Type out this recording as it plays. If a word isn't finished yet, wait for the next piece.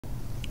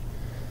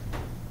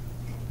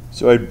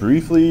So I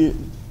briefly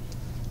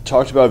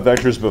talked about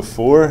vectors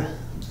before,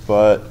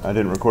 but I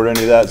didn't record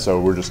any of that,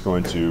 so we're just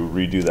going to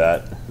redo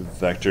that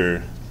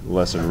vector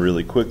lesson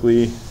really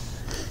quickly.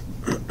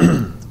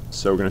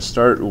 So we're going to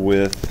start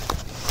with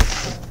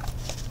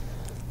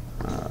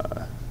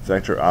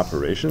vector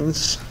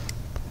operations.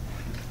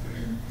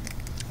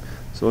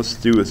 So let's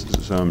do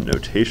some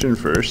notation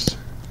first.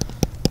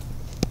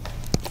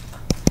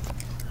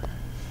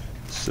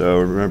 So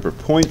remember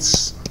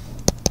points.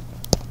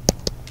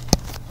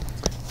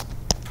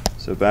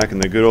 So back in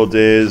the good old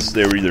days,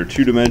 they were either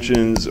 2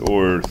 dimensions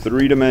or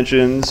 3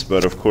 dimensions,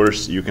 but of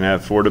course you can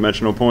have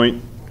 4-dimensional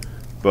point,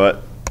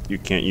 but you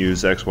can't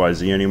use X, Y,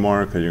 Z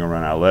anymore because you're going to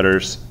run out of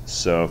letters.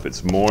 So if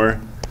it's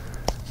more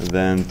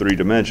than 3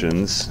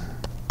 dimensions,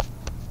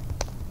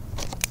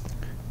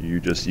 you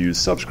just use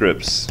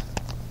subscripts.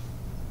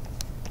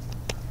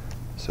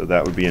 So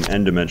that would be an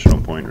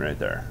n-dimensional point right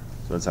there.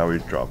 So that's how we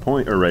draw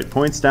point or write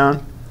points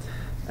down.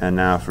 And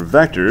now for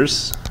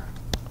vectors,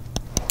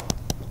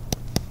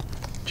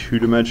 2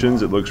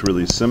 dimensions, it looks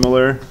really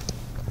similar.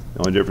 The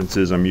only difference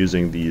is I'm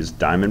using these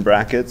diamond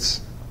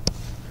brackets.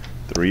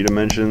 3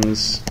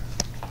 dimensions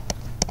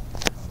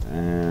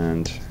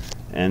and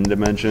n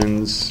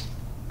dimensions.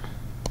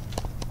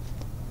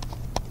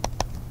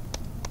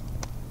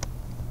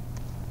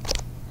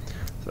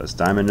 So that's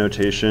diamond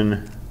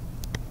notation.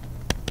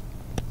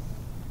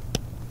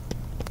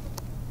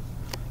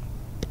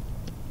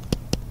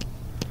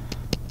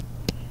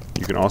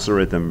 You can also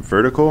write them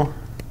vertical.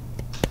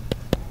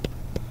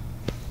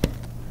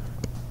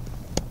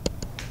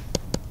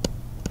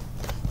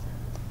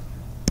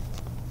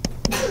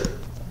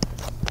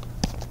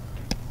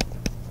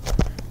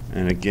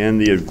 And again,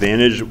 the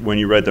advantage when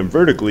you write them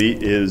vertically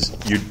is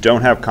you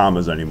don't have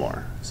commas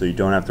anymore. So you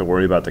don't have to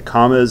worry about the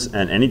commas,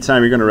 and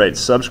anytime you're going to write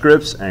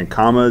subscripts and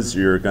commas,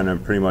 you're going to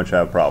pretty much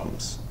have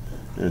problems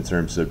in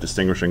terms of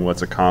distinguishing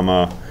what's a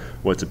comma,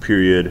 what's a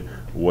period,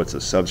 what's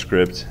a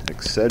subscript,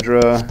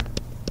 etc.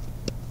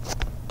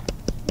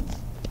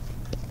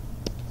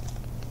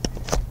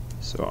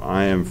 So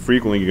I am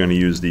frequently going to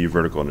use the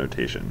vertical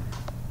notation.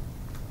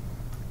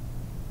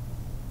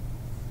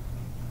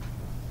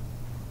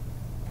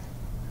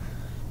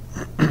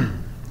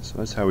 So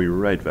that's how we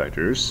write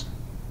vectors.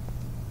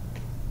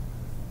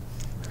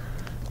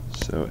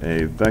 So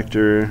a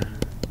vector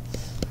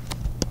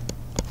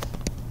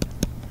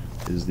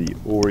is the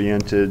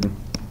oriented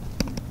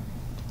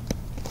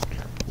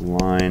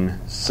line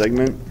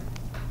segment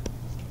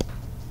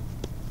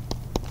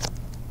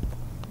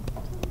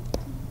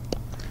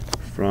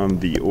from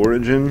the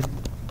origin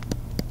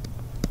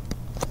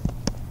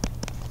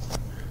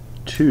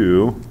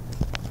to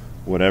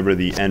whatever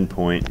the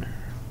endpoint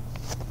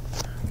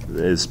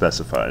is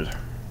specified.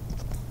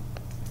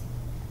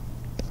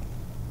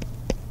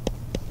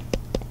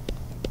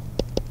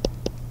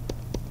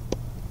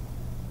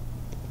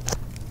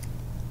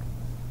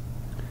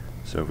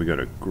 So if we go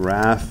to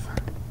graph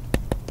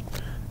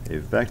a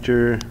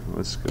vector,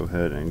 let's go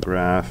ahead and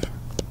graph.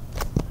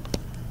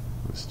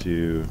 Let's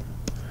do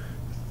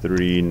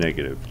 3,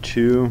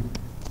 -2.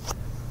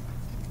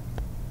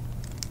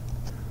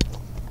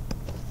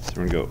 So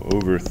we're going to go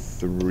over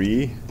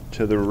 3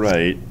 to the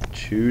right,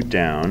 2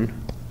 down.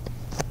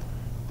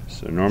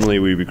 So normally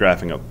we'd be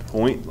graphing a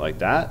point like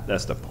that.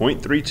 That's the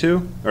point 3,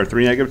 2, or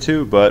 3,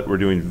 -2, but we're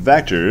doing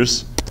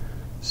vectors.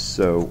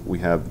 So we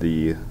have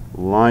the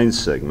line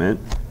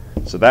segment.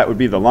 So that would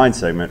be the line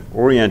segment.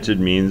 Oriented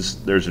means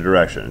there's a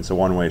direction. It's a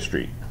one-way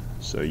street.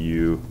 So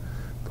you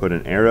put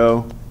an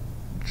arrow.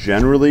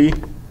 Generally,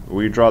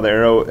 we draw the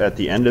arrow at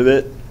the end of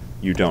it.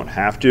 You don't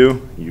have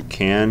to. You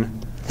can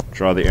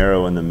draw the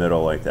arrow in the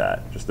middle like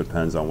that. Just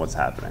depends on what's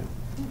happening.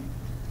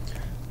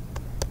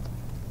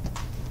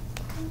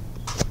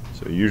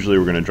 So usually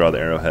we're going to draw the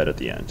arrowhead at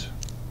the end.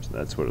 So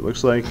that's what it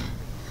looks like.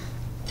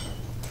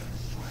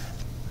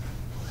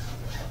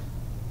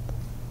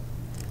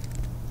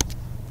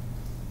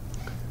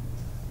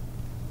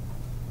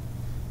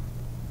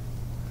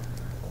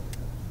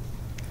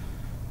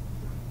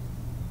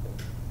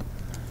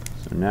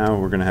 So now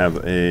we're going to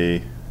have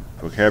a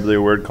vocabulary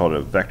word called a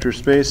vector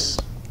space.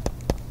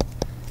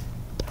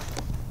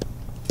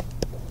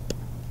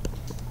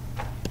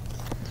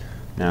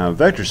 Now,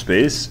 vector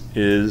space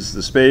is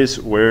the space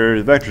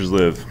where the vectors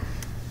live.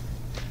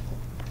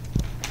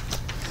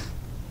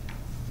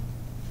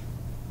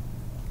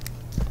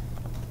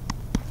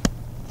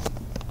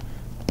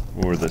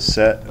 Or the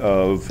set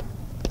of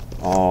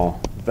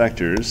all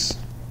vectors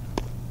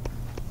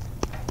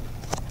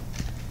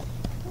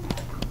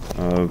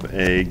of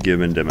a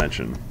given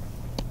dimension.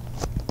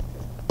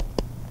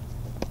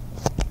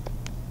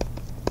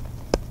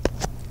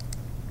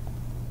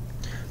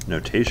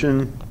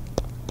 Notation.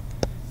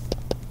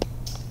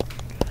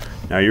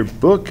 Now your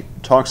book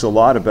talks a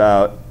lot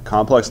about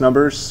complex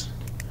numbers.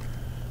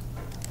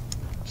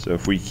 So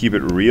if we keep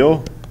it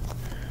real,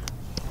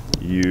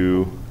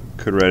 you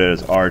could write it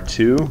as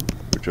R2,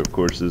 which of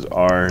course is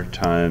R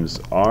times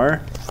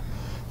R.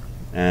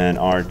 And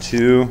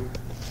R2,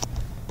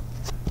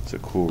 it's a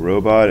cool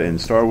robot in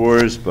Star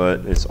Wars,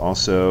 but it's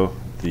also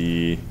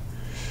the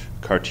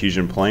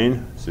Cartesian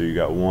plane. So you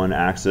got one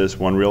axis,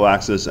 one real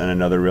axis, and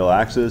another real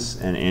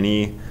axis, and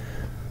any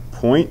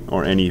point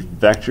or any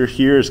vector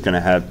here is going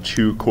to have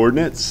two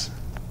coordinates.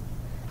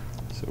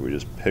 So we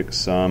just pick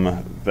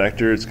some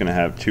vector. It's going to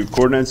have two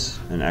coordinates,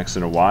 an x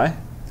and a y.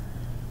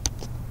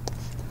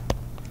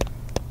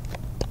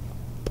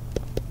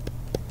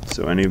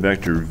 So any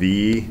vector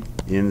v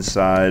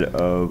inside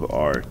of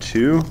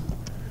R2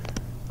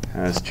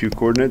 has two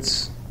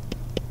coordinates.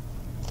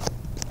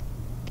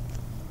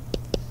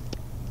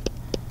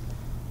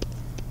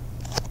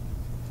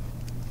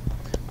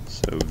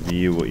 So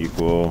v will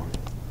equal,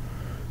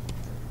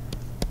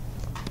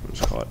 we'll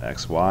just call it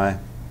xy.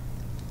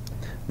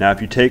 Now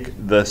if you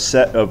take the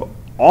set of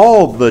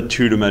all the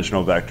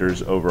two-dimensional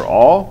vectors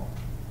overall,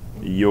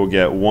 you'll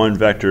get one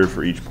vector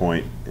for each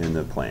point in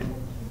the plane.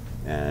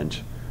 And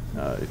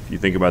if you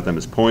think about them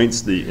as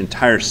points, the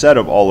entire set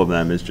of all of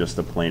them is just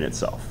the plane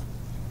itself.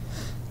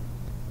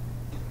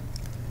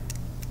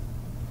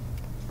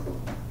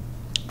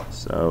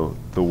 So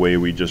the way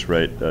we just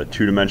write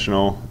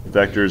two-dimensional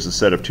vectors, the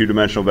set of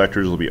two-dimensional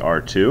vectors will be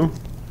R2.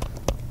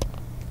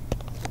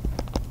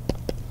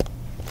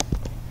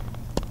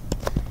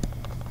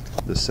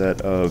 The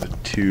set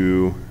of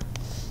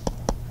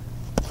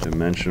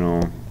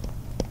two-dimensional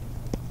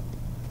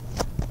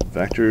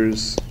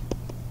vectors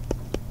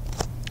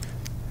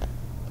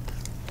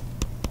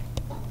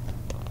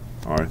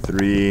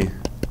R3,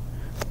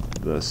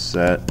 the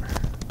set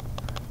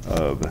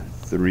of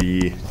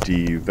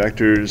 3D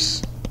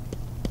vectors,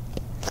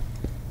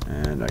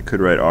 and I could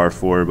write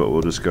R4, but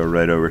we'll just go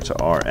right over to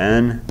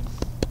Rn,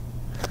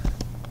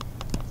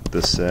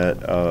 the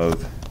set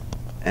of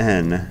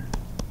n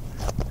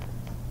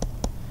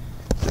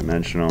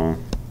dimensional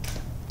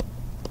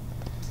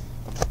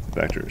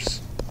vectors.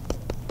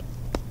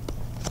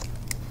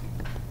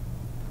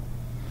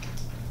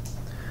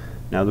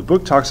 Now the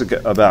book talks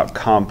about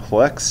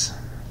complex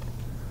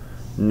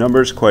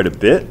numbers quite a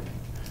bit.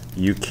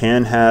 You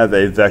can have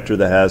a vector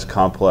that has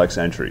complex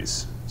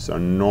entries. So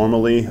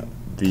normally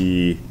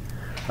the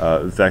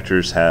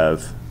vectors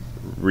have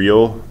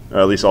real, or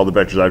at least all the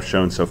vectors I've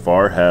shown so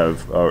far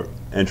have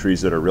entries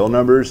that are real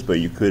numbers, but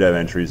you could have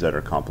entries that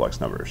are complex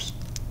numbers.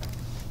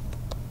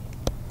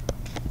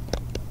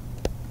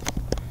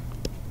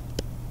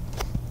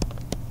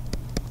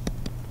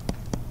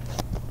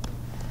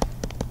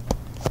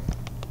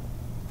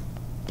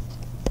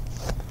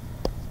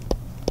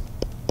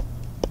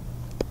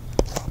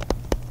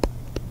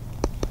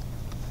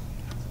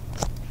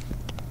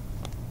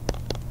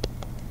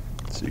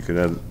 So you could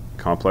have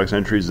complex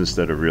entries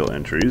instead of real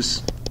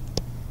entries,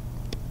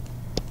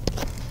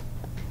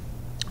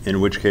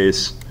 in which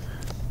case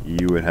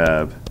you would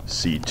have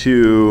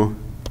C2,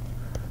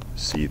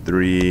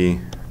 C3,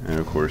 and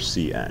of course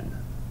Cn.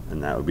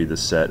 And that would be the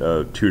set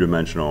of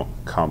two-dimensional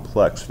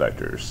complex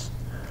vectors.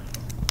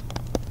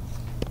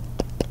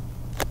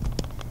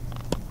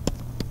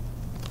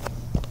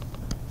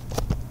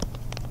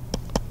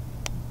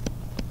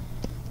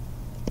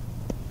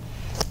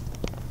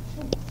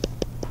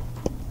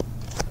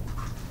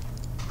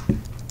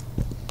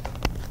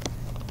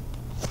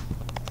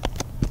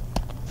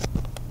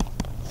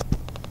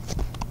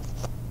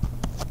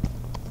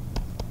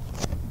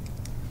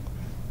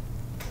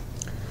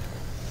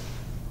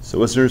 So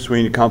what's the difference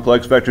between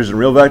complex vectors and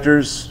real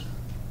vectors?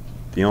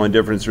 The only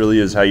difference really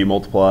is how you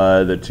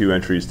multiply the two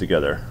entries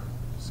together.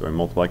 So I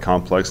multiply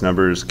complex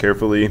numbers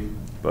carefully,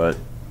 but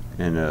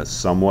in a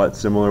somewhat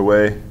similar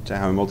way to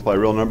how we multiply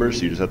real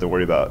numbers. You just have to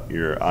worry about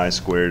your I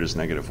squared is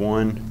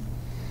 -1.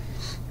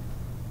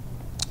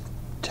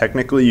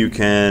 Technically, you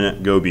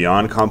can go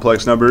beyond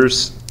complex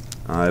numbers.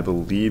 I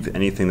believe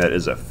anything that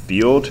is a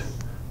field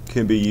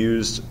can be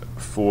used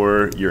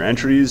for your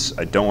entries.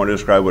 I don't want to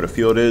describe what a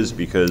field is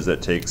because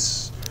that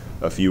takes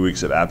a few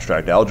weeks of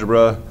abstract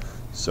algebra,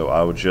 so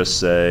I would just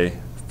say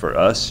for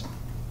us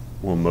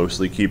we'll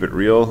mostly keep it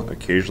real.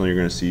 Occasionally you're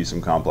going to see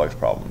some complex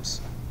problems,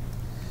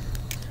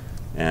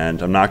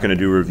 and I'm not going to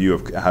do a review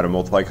of how to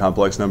multiply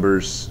complex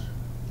numbers.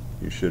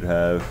 You should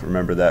have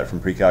remembered that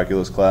from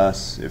pre-calculus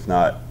class. If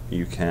not,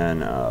 you can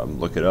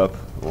look it up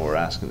or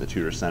ask in the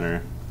tutor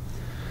center.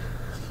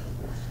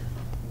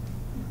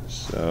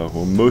 So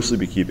we'll mostly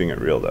be keeping it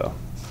real though.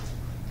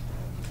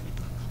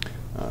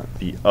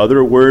 The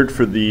other word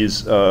for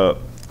these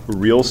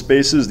real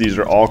spaces, these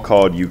are all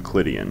called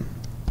Euclidean.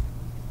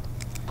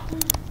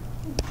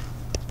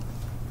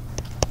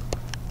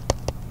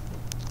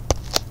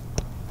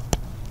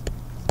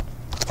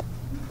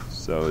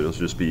 So it'll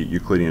just be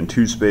Euclidean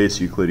 2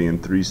 space, Euclidean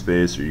 3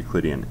 space, or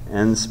Euclidean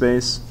n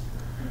space.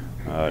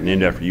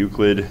 Named after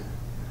Euclid,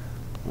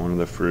 one of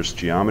the first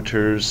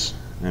geometers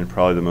and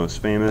probably the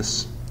most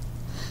famous.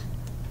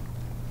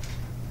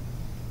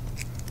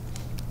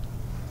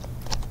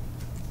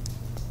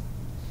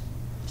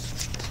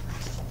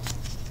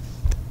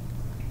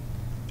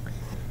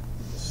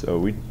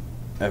 So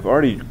I've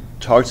already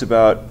talked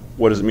about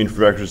what does it mean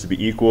for vectors to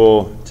be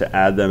equal, to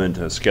add them, and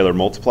to scalar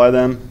multiply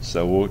them.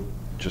 So we'll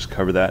just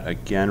cover that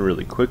again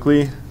really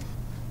quickly.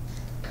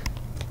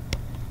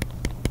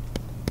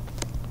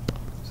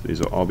 So these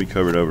will all be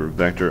covered over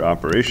vector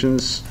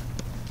operations.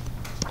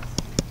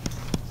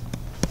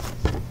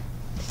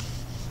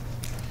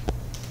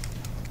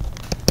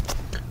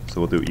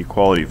 So we'll do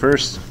equality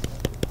first.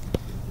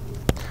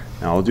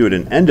 Now I'll do it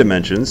in n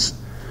dimensions.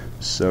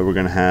 So we're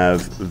going to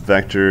have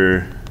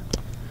vector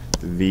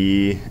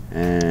v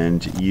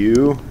and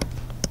u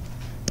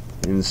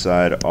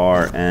inside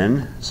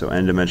Rn, so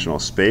n-dimensional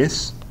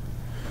space.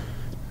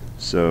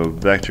 So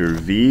vector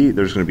v,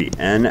 there's going to be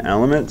n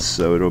elements,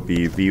 so it'll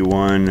be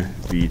v1,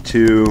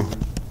 v2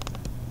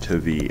 to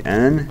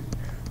vn.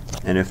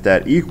 And if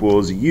that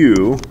equals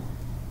u,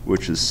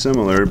 which is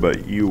similar, but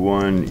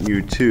u1,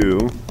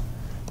 u2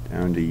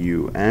 down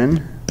to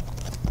un.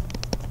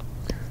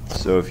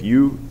 So if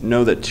you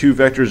know that two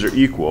vectors are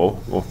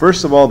equal, well,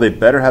 first of all, they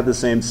better have the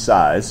same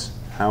size.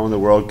 How in the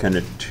world can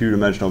a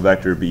two-dimensional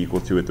vector be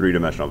equal to a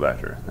three-dimensional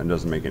vector? That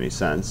doesn't make any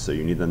sense, so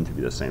you need them to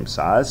be the same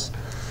size.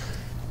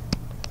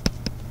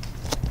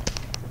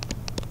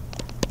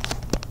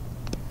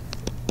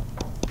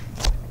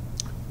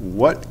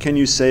 What can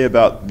you say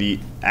about the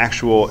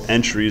actual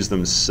entries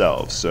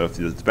themselves? So if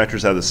the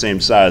vectors have the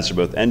same size for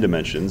both n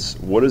dimensions,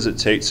 what does it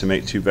take to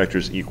make two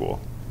vectors equal?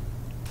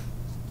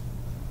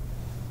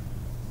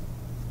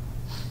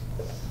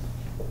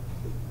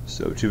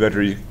 So two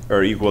vectors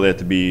are equal, they have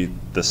to be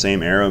the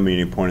same arrow,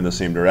 meaning pointing the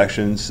same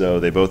direction. So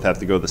they both have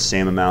to go the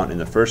same amount in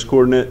the first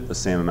coordinate, the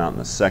same amount in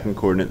the second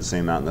coordinate, the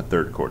same amount in the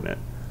third coordinate.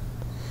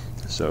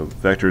 So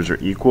vectors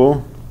are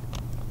equal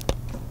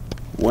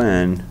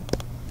when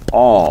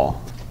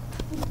all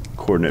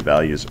coordinate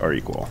values are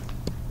equal.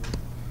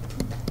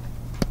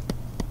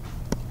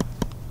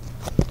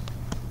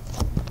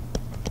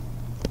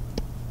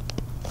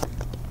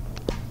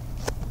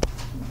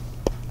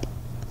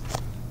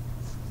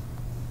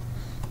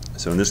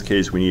 So in this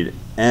case, we need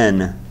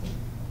n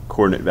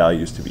coordinate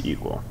values to be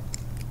equal.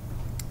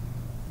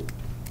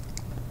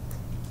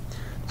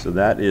 So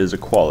that is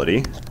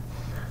equality.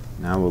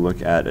 Now we'll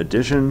look at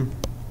addition.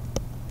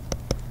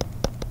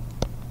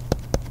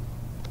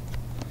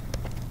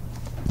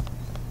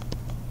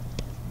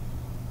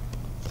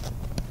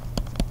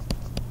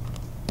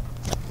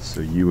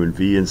 So u and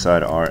v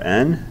inside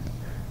Rn.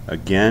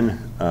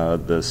 Again,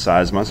 the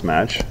size must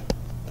match.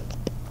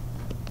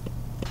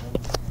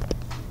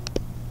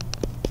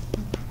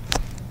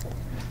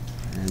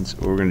 And so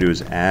what we're going to do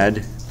is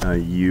add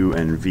u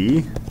and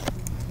v.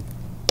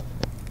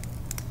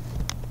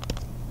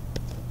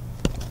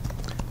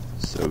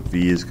 So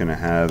v is going to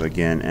have,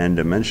 again, n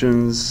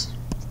dimensions.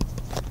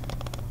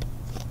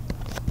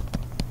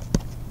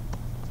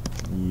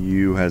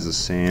 U has the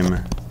same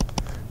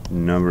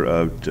number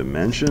of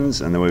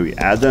dimensions, and the way we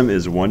add them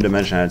is one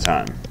dimension at a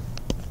time.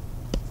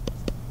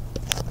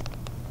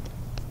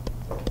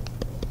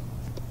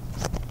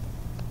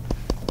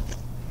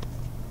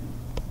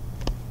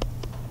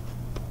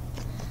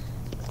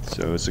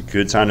 So it's a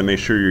good time to make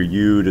sure your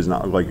u does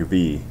not look like your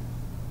v.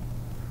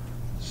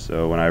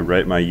 So when I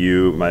write my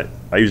u,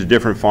 I use a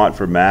different font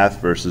for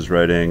math versus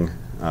writing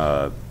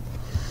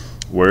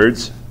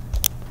words.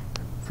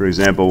 For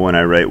example, when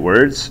I write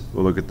words,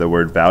 we'll look at the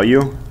word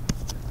value.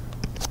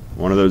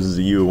 One of those is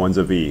a u, one's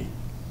a v.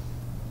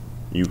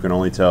 You can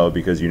only tell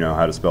because you know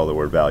how to spell the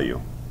word value,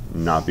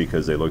 not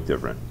because they look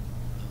different.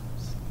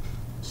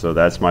 So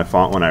that's my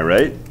font when I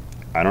write.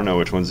 I don't know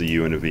which one's a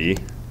u and a v.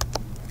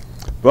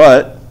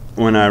 But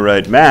when I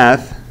write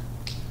math,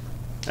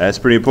 that's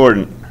pretty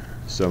important.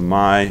 So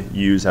my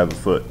u's have a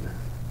foot.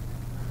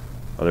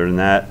 Other than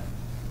that,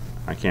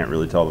 I can't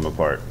really tell them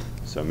apart.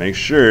 So make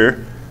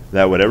sure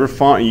that whatever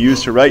font you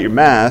use to write your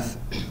math,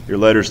 your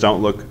letters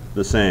don't look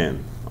the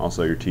same.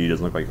 Also, your T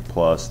doesn't look like a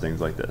plus, things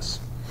like this.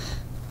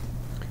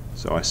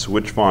 So I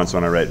switch fonts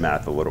when I write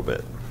math a little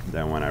bit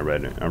than when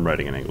I'm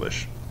writing in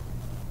English.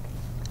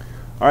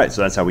 All right,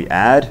 so that's how we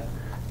add.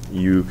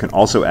 You can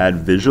also add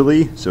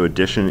visually. So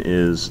addition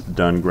is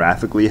done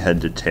graphically,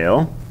 head to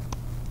tail.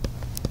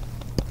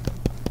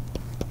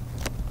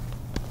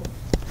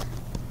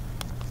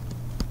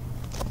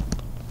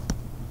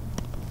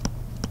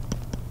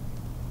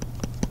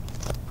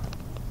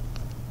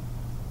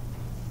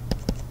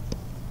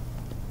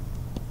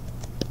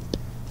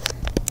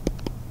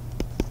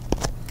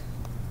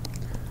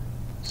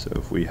 So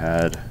if we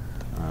had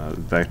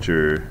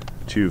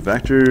two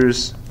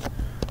vectors,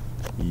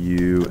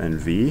 u and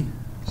v,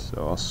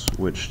 so I'll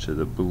switch to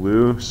the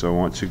blue. So I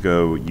want to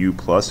go u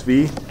plus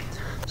v.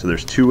 So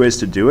there's two ways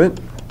to do it.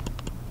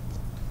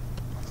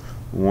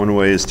 One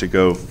way is to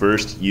go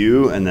first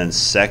u and then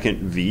second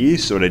v.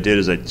 So what I did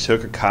is I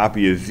took a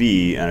copy of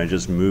v and I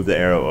just moved the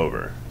arrow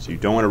over. So you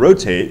don't want to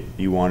rotate,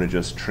 you want to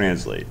just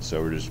translate. So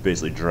we're just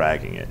basically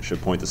dragging it. It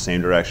should point the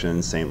same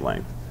direction, same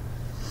length.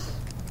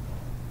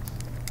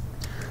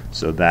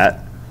 So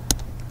that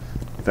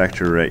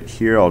vector right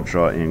here, I'll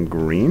draw in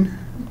green.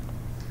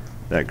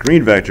 That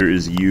green vector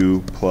is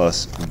u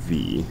plus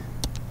v.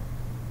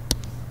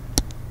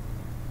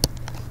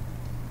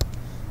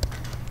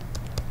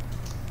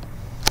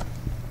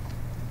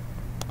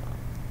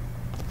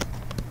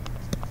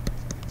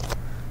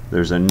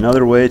 There's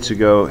another way to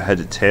go head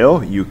to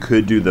tail. You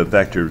could do the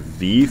vector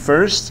v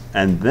first,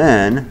 and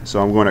then,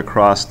 so I'm going to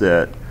cross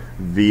that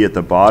v at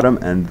the bottom,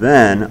 and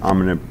then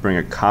I'm going to bring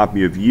a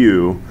copy of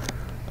u,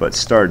 but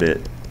start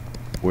it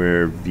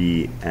where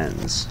v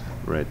ends,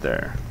 right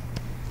there.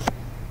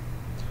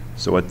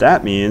 So what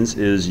that means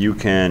is you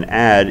can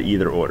add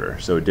either order.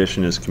 So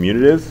addition is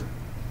commutative.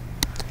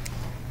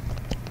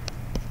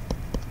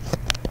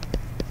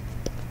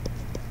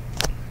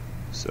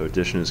 So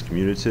addition is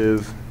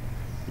commutative.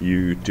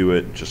 You do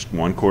it just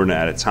one coordinate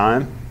at a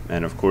time.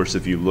 And of course,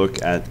 if you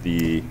look at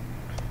the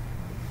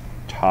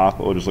top,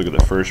 we'll just look at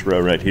the first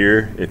row right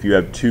here. If you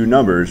have two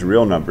numbers,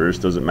 real numbers,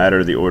 doesn't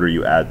matter the order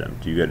you add them.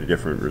 Do you get a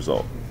different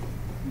result?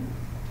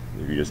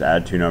 If you just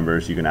add two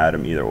numbers, you can add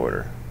them either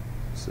order.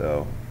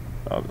 So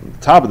on the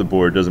top of the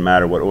board, doesn't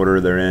matter what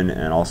order they're in,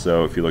 and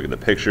also if you look at the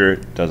picture,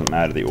 it doesn't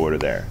matter the order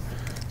there.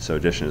 So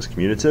addition is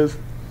commutative.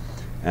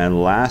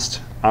 And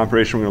last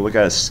operation we're going to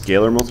look at is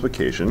scalar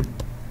multiplication.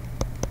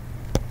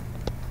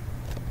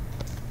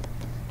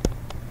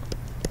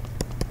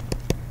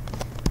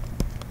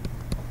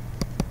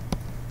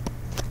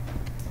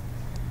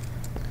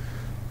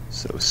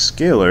 So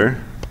scalar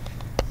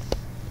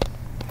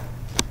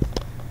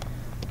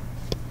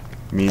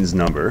means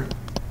number.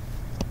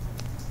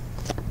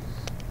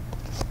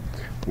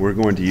 We're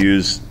going to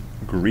use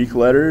Greek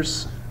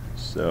letters.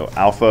 So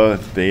alpha,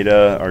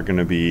 beta are going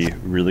to be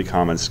really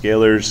common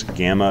scalars.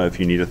 Gamma if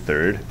you need a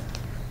third.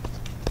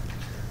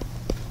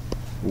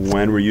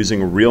 When we're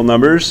using real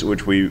numbers,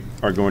 which we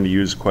are going to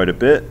use quite a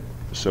bit,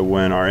 so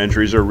when our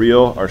entries are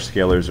real, our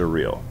scalars are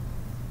real.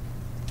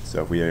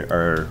 So if we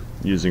are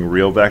using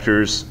real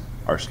vectors,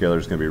 our scalar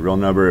is going to be a real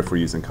number. If we're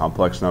using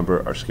complex number,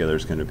 our scalar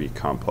is going to be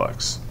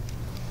complex.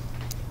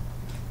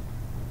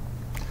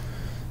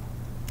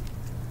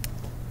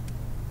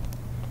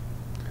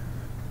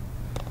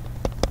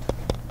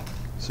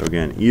 So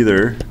again,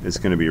 either it's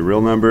going to be a real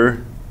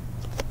number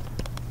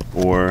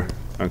or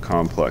a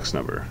complex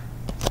number.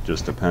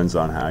 Just depends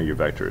on how your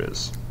vector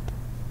is.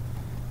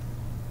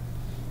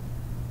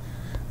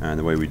 And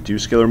the way we do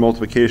scalar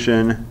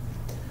multiplication,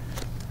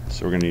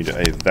 so we're going to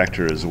need a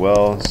vector as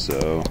well.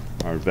 So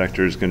our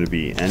vector is going to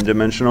be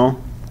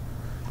n-dimensional.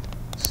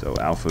 So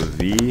alpha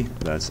v,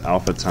 that's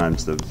alpha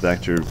times the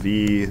vector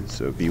v,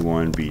 so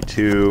v1,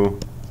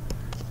 v2,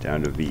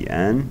 down to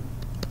vn.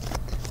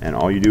 And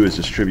all you do is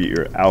distribute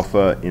your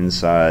alpha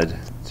inside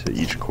to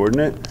each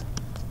coordinate.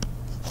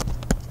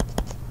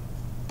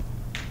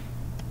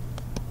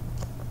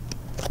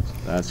 So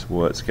that's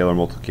what scalar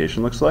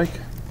multiplication looks like.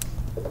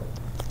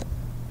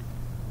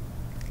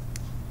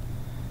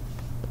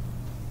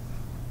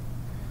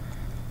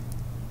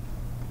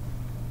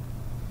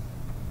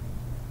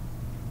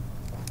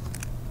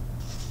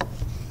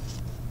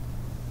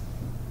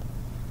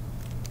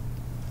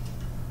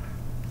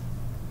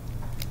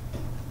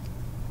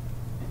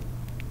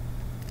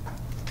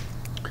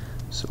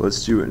 So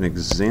let's do an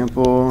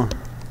example.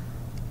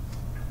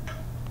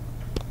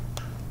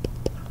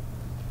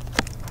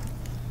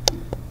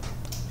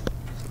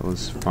 So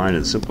let's find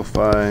and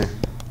simplify.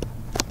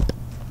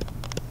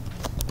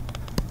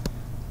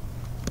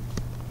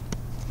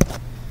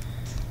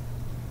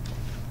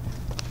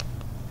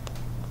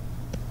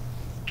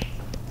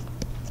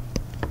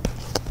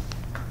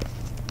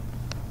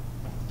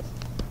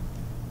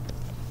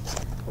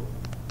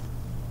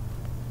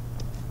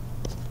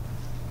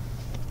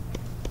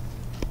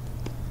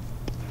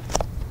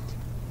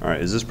 All right,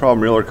 is this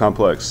problem real or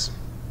complex?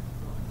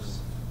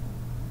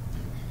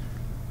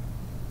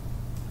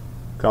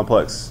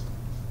 Complex.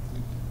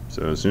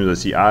 So as soon as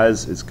I see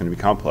i's, it's going to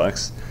be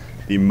complex.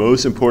 The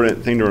most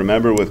important thing to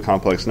remember with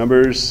complex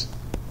numbers,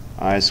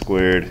 I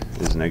squared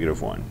is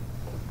 -1.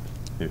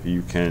 If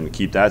you can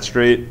keep that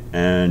straight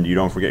and you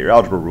don't forget your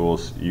algebra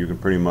rules, you can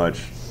pretty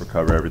much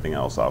recover everything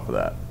else off of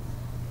that.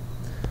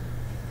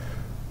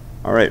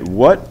 All right,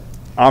 what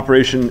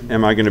operation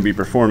am I going to be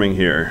performing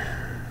here?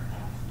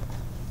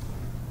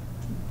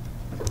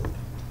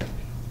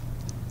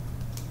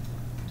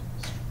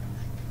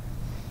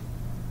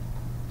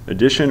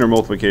 Addition or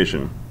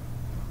multiplication?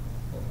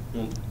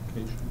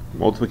 Multiplication.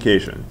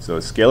 Multiplication. So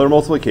it's scalar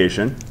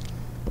multiplication.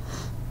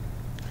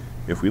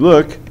 If we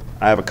look,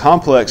 I have a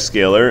complex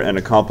scalar and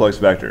a complex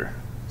vector.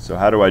 So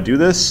how do I do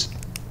this?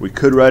 We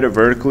could write it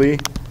vertically.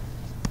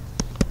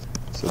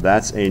 So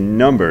that's a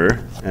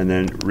number, and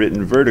then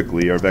written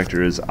vertically, our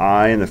vector is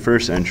I in the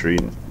first entry,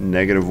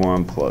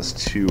 -1 plus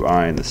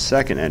 2i in the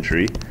second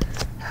entry.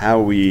 How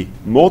we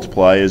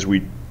multiply is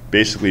we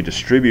basically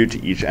distribute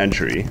to each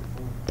entry.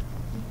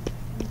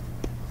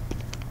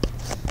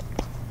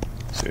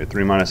 So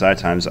 3 minus I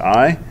times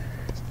I,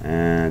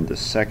 and the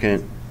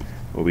second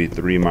will be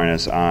 3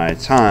 minus I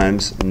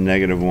times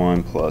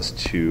 -1 plus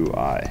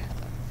 2i.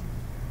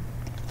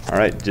 All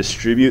right,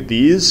 distribute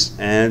these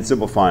and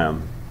simplify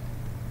them.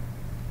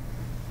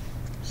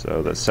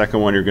 So the second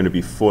one you're going to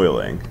be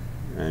foiling,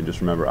 and just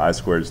remember I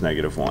squared is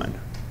 -1.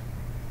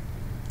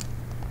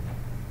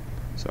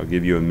 So I'll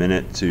give you a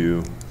minute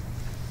to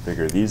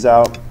figure these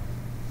out.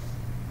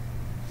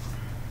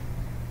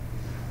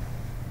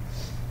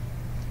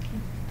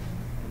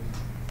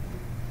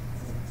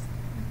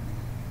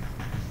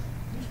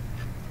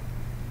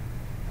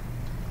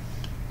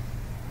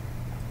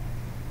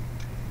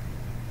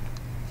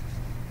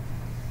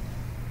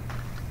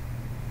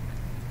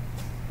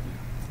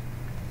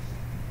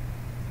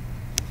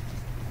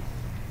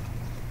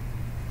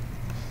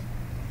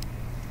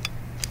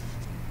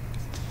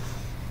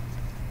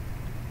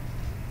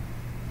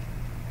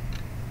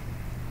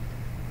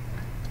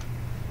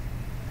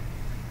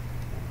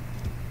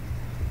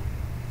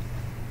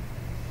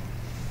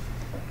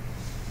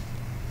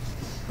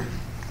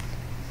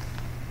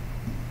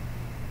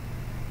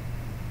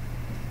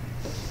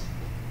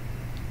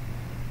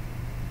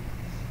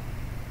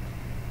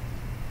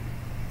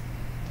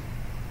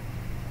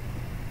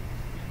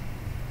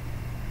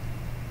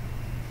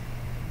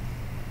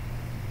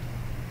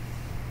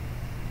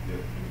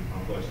 Any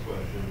complex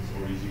questions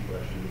or easy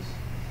questions,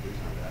 good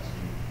time to ask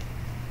them.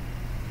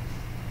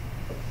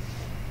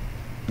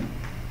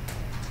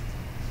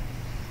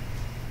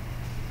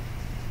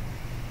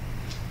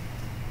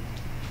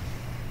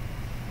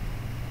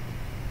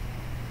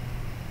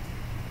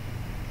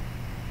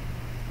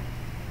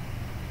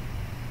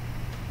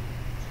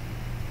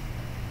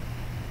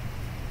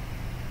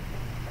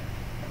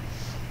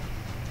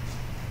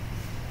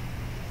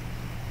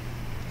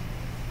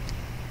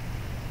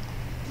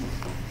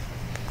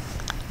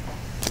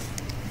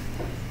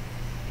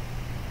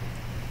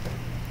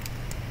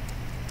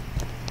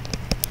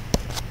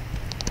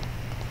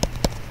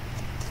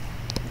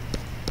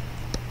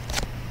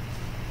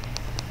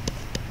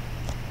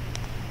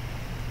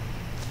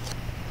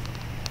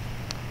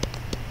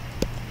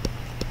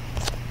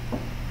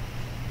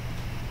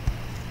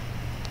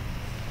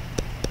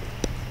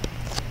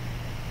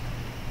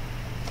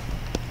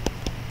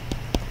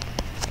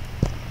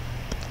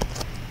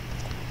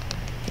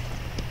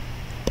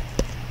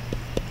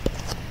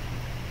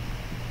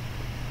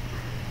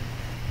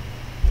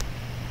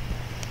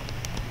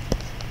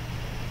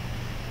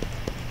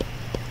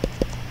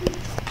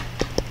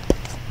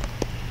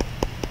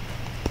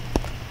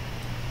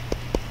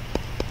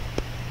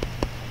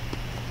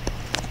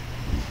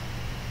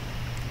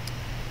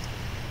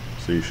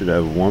 So you should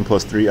have 1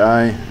 plus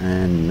 3i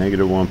and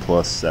negative 1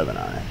 plus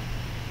 7i.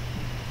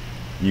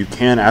 You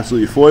can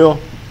absolutely FOIL.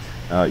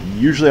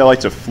 Usually I like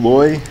to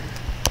FLOY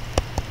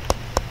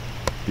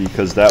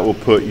because that will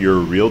put your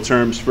real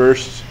terms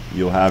first.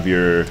 You'll have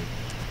your,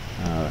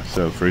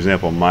 so for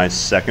example, my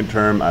second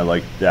term, I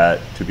like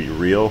that to be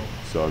real.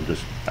 So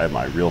I have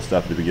my real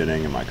stuff at the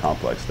beginning and my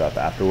complex stuff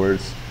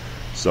afterwards.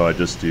 So I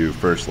just do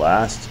first,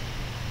 last,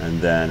 and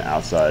then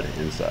outside,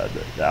 inside.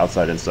 The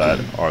outside,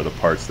 inside are the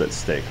parts that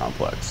stay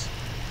complex.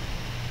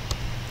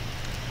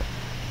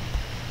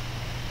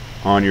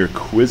 On your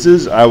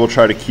quizzes, I will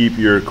try to keep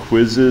your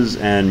quizzes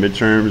and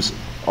midterms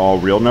all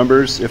real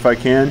numbers if I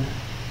can.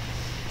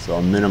 So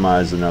I'll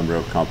minimize the number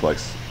of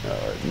complex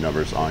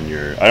numbers on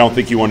your, I don't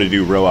think you want to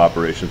do row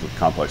operations with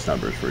complex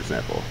numbers, for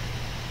example.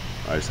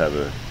 I just have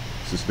a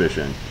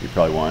suspicion you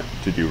probably want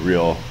to do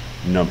real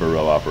number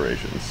row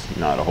operations,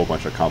 not a whole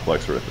bunch of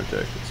complex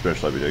arithmetic,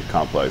 especially if you did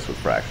complex with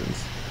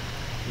fractions.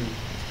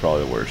 It's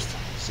probably the worst.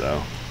 So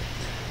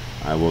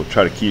I will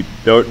try to keep,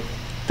 there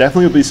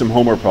definitely will be some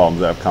homework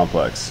problems that have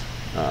complex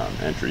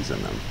entries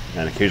in them.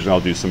 And occasionally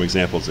I'll do some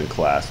examples in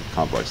class with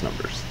complex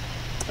numbers.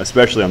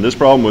 Especially on this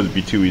problem would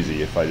be too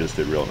easy if I just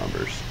did real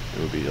numbers.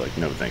 It would be like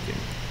no thinking.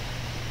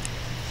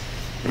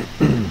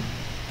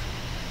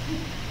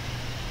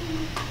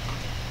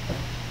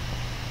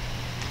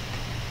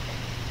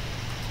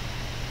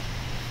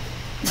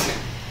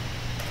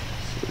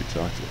 So we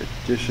talked about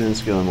addition,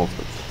 scalar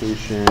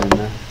multiplication.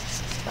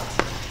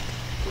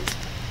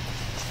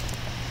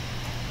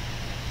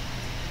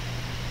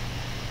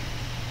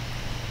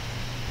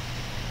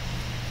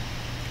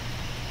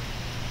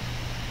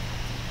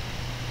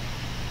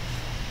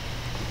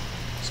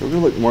 So we're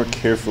going to look more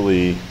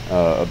carefully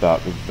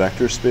about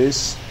vector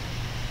space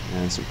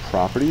and some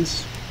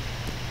properties.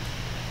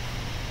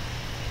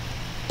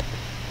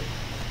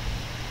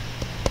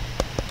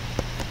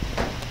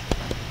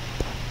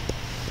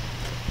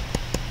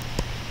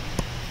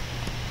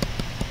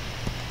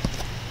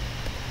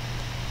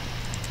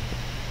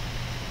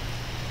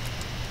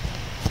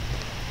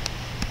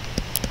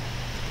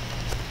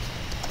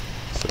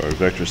 So our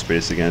vector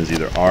space again is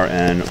either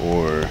Rn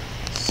or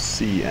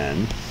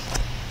Cn.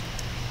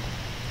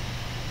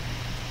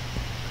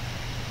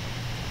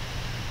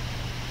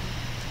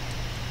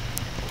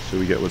 So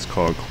we get what's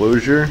called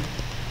closure.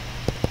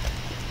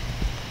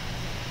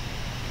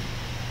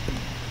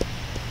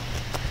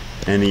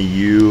 Any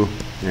U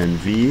and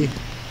V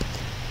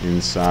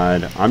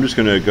inside. I'm just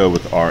going to go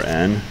with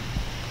Rn.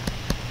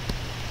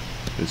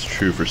 It's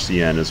true for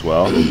Cn as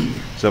well.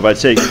 So if I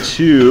take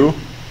two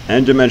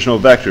n-dimensional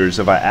vectors,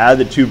 if I add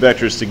the two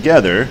vectors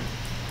together,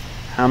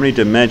 how many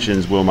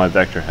dimensions will my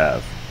vector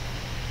have?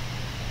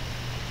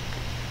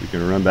 We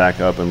can run back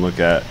up and look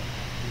at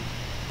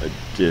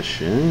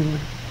addition.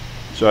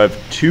 So I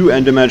have two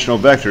n-dimensional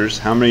vectors.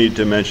 How many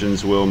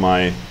dimensions will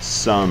my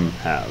sum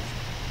have?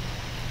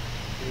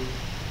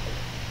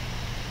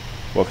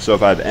 Well, so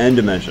if I have n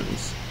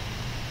dimensions,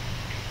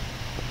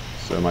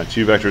 so my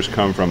two vectors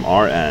come from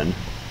Rn,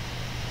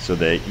 so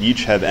they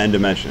each have n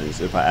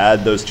dimensions. If I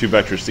add those two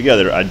vectors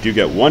together, I do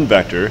get one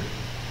vector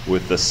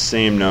with the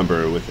same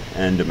number with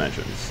n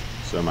dimensions.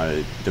 So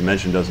my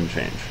dimension doesn't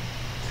change.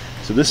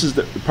 So this is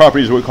the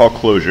properties of what we call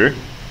closure.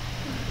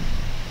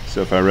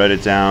 So if I write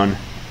it down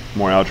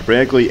more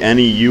algebraically,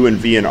 any U and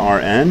V in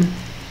Rn,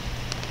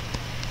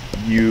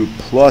 U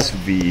plus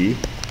V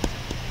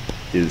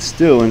is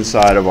still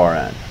inside of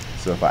Rn.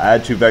 So if I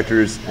add two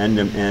vectors in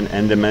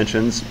n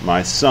dimensions,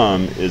 my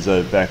sum is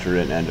a vector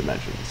in n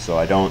dimensions. So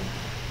I don't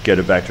get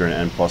a vector in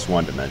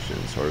n+1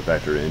 dimensions or a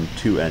vector in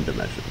 2n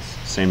dimensions.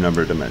 Same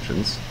number of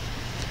dimensions.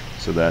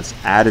 So that's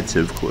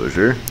additive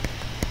closure.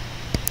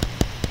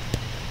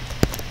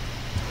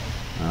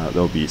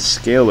 There'll be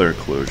scalar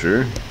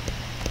closure.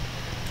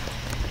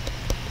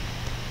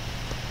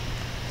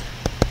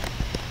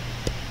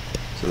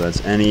 So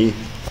that's any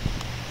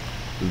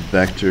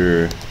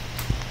vector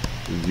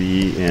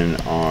v in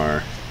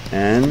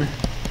Rn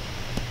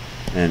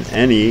and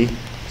any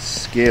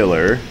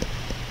scalar,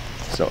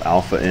 so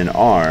alpha in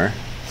R,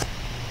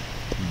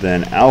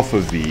 then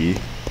alpha v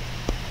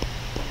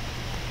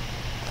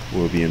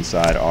will be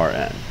inside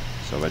Rn.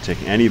 So if I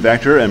take any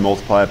vector and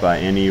multiply it by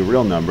any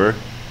real number,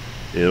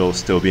 it'll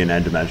still be an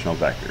n-dimensional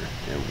vector.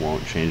 It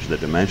won't change the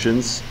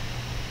dimensions.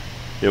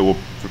 It will,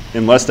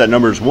 unless that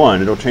number is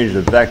 1, it'll change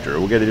the vector.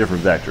 We'll get a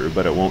different vector,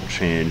 but it won't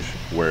change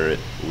where it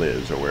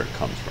lives or where it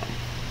comes from.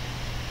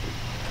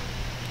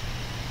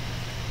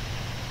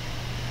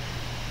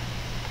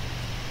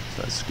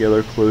 So that's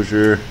scalar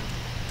closure,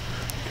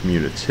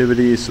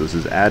 commutativity. So this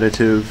is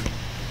additive,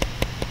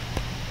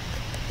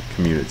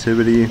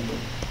 commutativity.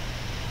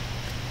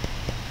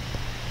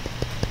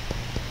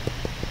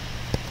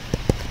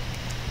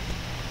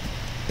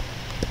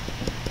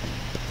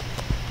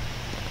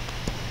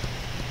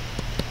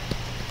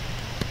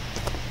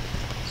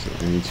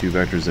 Any two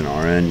vectors in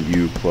Rn,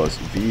 u plus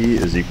v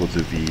is equal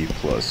to v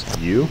plus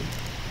u.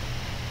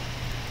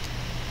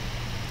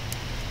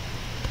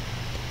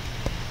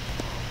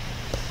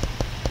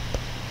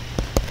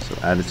 So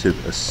additive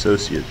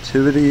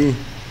associativity.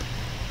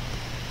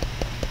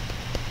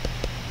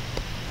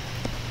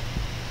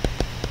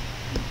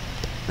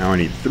 Now I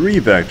need three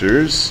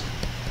vectors,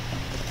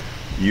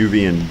 u,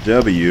 v, and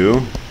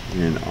w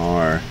in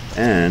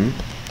Rn.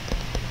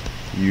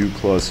 U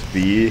plus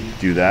v,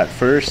 do that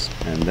first,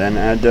 and then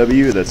add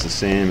w. That's the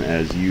same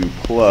as u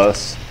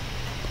plus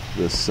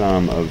the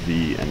sum of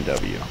v and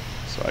w.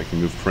 So I can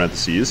move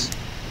parentheses.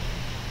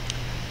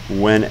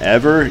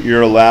 Whenever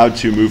you're allowed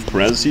to move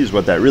parentheses,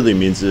 what that really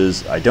means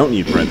is I don't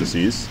need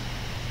parentheses.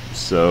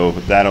 So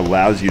that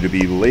allows you to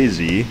be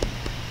lazy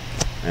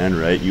and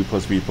write u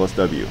plus v plus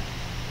w.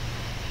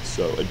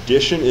 So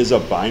addition is a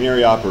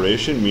binary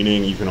operation,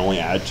 meaning you can only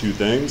add two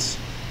things,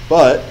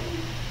 but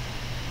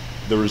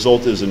the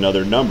result is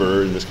another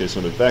number, in this case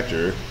another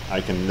vector. I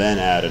can then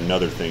add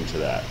another thing to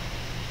that.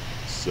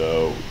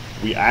 So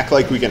we act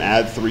like we can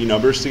add three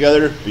numbers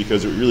together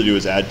because what we really do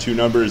is add two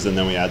numbers and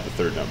then we add the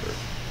third number.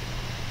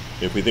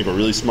 If we think we're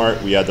really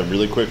smart, we add them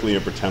really quickly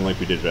and pretend like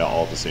we did it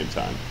all at the same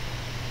time.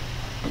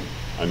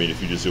 I mean,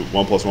 if you just do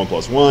 1 plus 1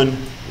 plus 1,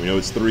 we know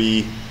it's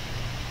 3.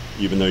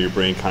 Even though your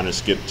brain kind of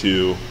skipped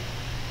 2,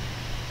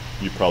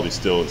 you probably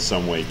still in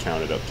some way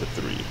counted up to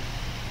 3.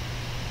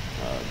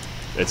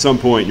 At some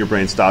point, your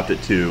brain stopped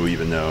at 2,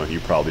 even though you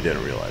probably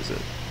didn't realize it.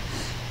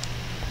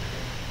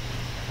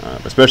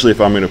 Especially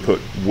if I'm going to put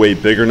way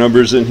bigger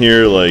numbers in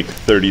here, like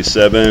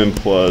 37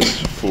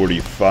 plus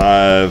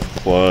 45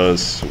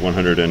 plus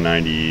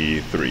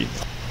 193.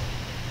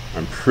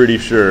 I'm pretty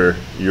sure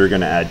you're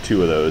going to add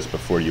 2 of those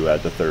before you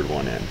add the third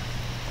one in.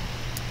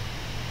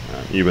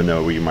 Even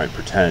though we might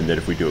pretend that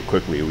if we do it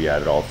quickly, we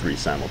added all 3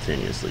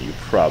 simultaneously. You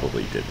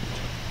probably didn't.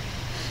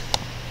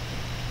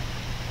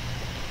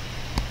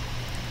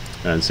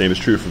 And same is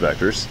true for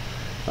vectors.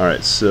 All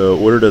right, so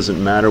order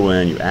doesn't matter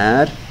when you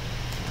add.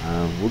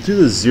 We'll do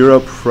the zero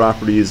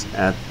properties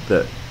at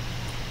the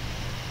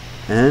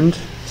end.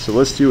 So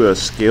let's do a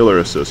scalar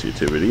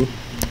associativity.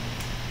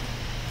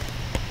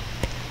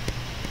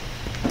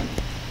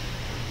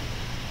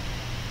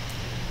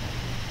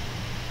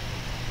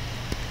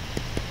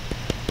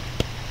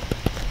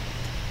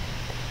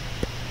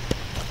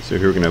 So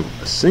here we're going to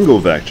have a single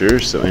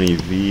vector, so any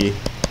v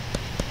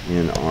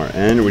in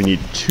Rn. We need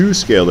 2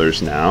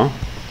 scalars now.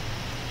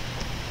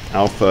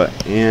 Alpha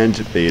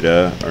and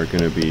beta are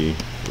going to be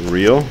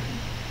real.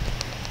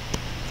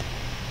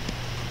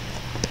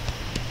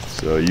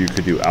 So you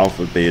could do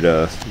alpha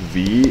beta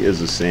v is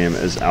the same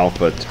as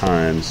alpha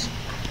times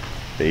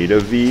beta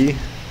v.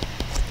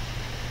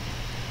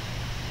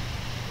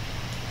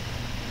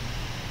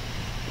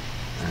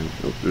 And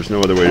there's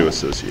no other way to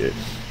associate.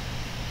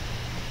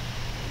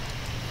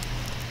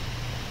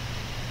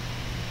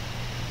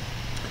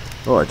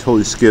 Oh, I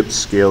totally skipped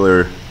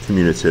scalar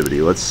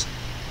commutativity. Let's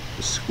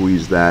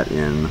squeeze that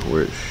in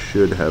where it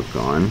should have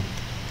gone.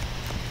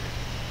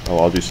 Oh,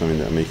 I'll do something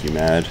that'll make you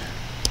mad.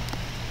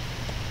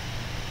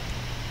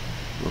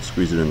 I'll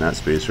squeeze it in that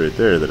space right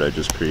there that I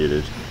just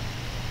created.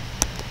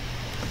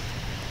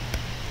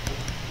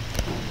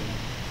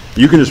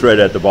 You can just write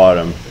it at the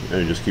bottom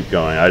and just keep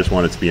going. I just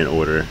want it to be in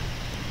order.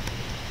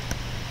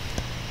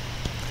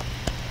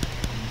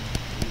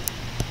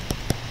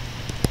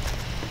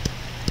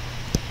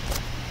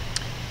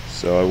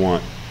 So I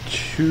want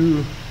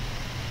 2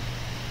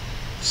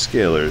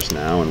 scalars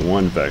now and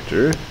 1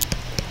 vector.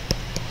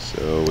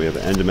 So we have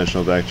an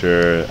n-dimensional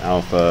vector,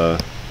 alpha,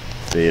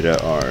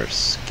 beta are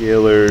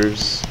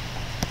scalars.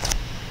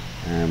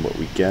 And what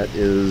we get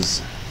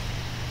is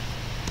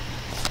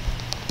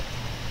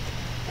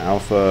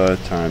alpha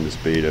times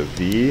beta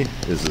v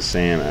is the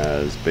same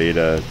as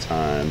beta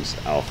times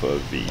alpha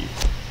v.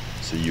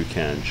 So you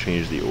can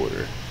change the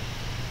order.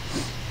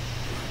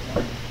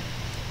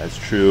 That's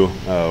true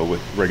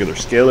with regular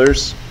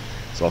scalars.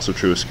 It's also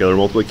true with scalar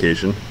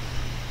multiplication.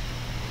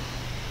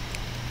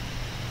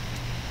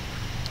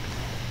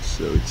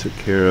 So we took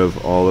care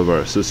of all of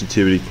our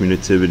associativity,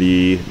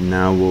 commutativity.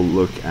 Now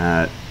we'll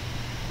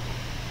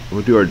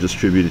do our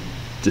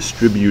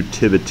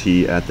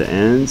distributivity at the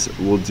end.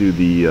 We'll do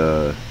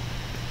the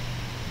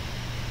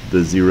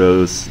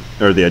zeros,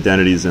 or the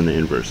identities and the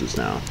inverses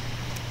now.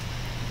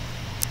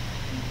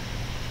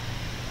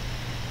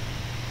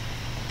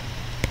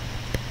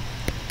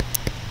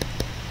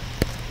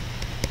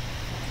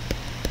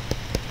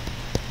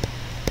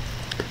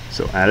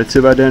 So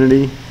additive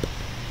identity.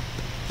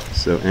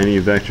 So any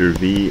vector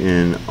v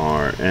in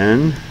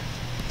Rn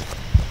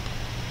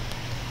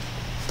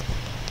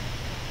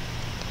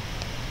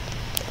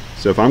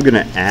so if I'm going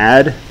to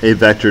add a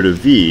vector to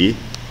v,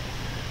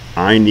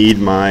 I need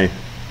my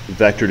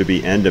vector to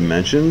be n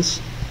dimensions.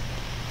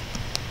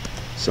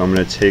 So I'm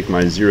going to take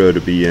my 0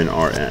 to be in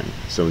Rn.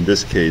 So in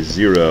this case,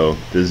 0,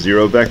 the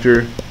 0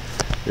 vector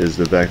is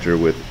the vector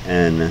with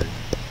n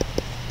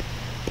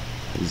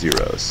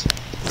zeros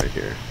right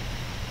here.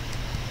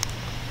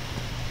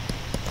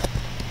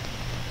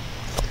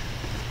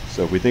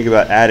 So if we think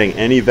about adding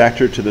any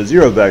vector to the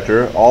 0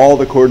 vector, all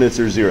the coordinates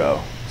are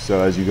 0.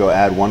 So as you go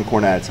add one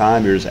coordinate at a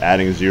time, you're just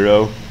adding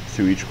 0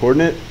 to each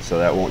coordinate, so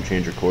that won't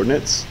change your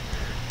coordinates.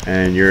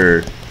 And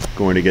you're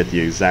going to get the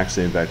exact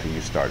same vector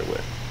you started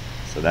with.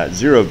 So that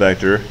 0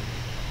 vector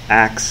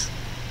acts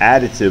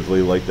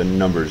additively like the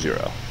number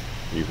 0.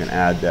 You can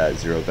add that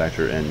 0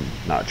 vector and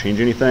not change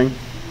anything.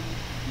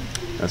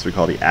 That's what we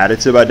call the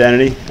additive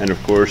identity. And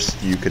of course,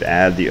 you could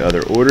add the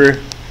other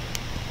order.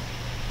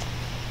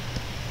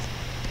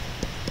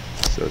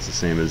 So it's the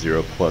same as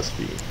 0 plus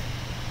v.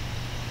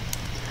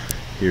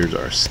 Here's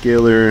our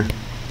scalar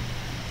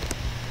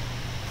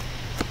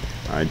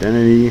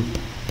identity.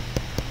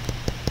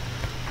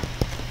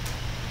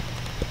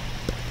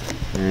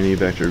 Any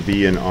vector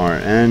v in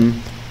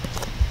Rn.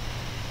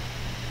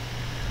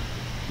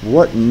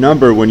 What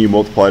number, when you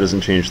multiply,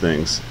 doesn't change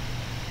things?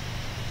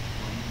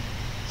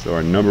 So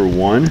our number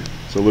 1.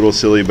 It's a little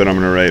silly, but I'm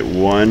going to write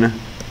 1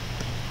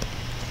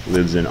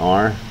 lives in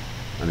R.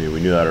 I mean,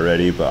 we knew that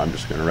already, but I'm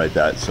just going to write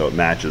that so it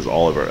matches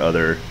all of our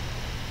other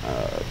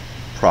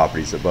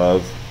properties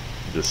above.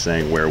 Just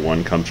saying where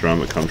 1 comes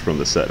from. It comes from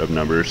the set of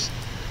numbers.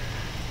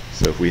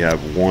 So if we have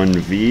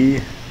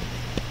 1v,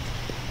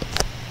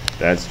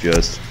 that's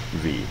just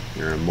v.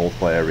 You're going to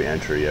multiply every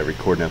entry, every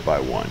coordinate by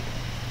 1. You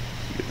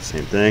get the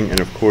same thing. And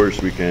of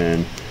course, we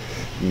can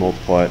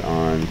multiply it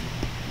on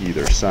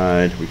either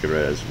side. We could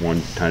write it as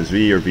 1 times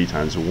v or v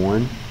times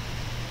 1.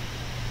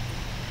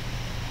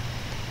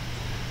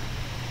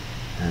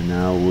 And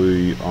now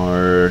we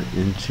are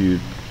into,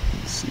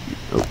 let's see,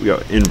 oh, we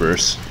got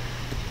inverse.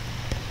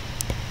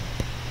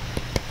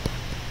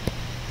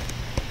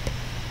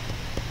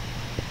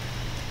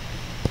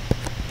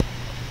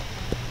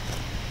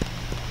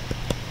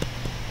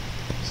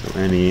 So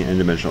any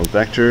n-dimensional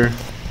vector,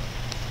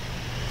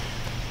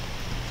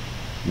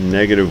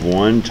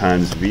 -1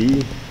 times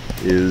v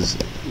is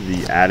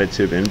the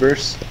additive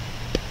inverse.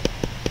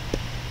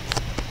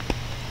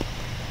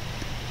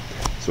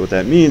 So what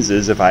that means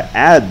is if I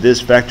add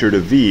this vector to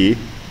v,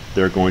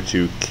 they're going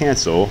to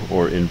cancel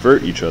or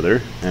invert each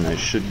other, and I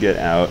should get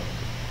out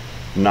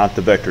not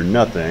the vector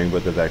nothing,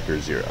 but the vector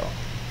 0.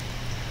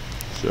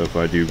 So if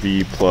I do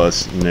v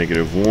plus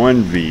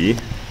 -1v,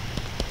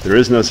 there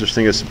is no such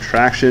thing as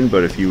subtraction,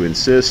 but if you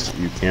insist,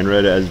 you can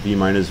write it as v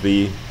minus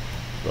v,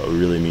 but we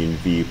really mean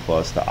v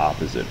plus the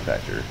opposite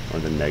vector, or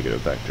the negative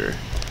vector.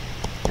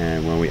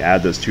 And when we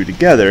add those two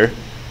together,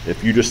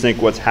 if you just think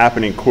what's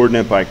happening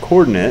coordinate by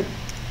coordinate,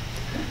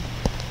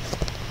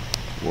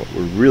 what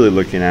we're really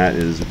looking at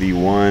is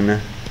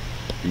v1,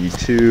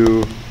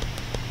 v2,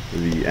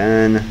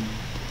 vn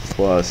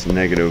plus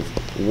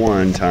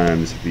 -1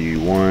 times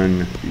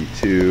v1,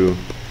 v2,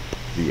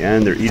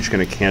 vn. They're each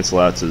going to cancel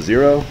out to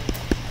 0,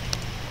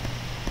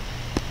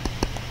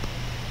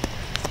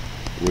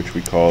 which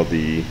we call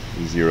the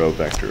 0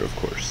 vector, of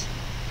course.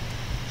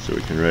 So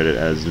we can write it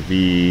as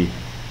v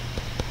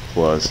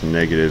plus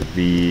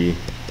 -v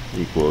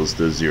equals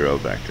the 0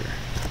 vector.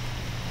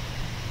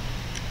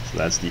 So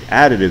that's the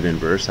additive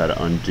inverse, how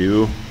to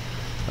undo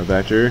a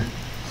vector.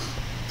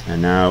 And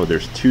now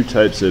there's two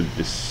types of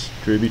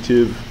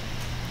distributive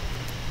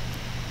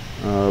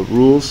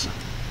rules.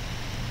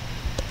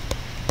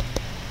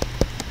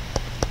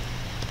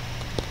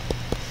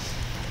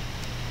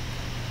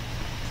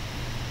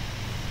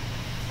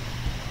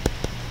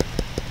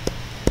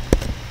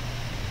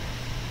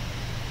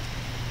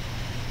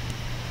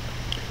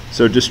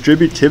 So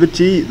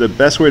distributivity, the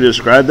best way to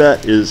describe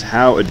that is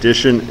how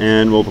addition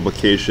and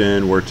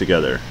multiplication work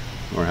together,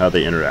 or how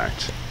they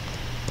interact.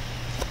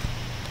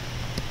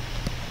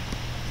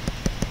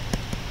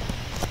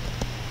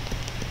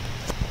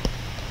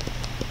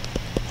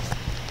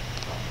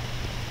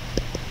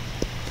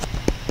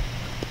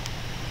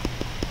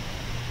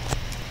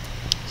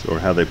 or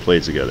how they play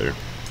together.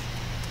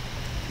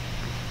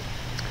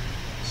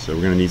 So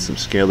we're going to need some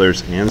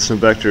scalars and some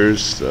vectors.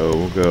 So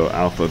we'll go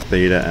alpha,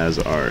 beta as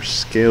our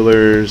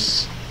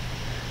scalars,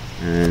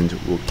 and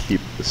we'll keep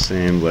the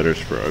same letters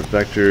for our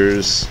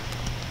vectors.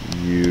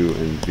 U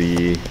and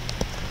V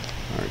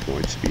are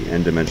going to be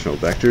n-dimensional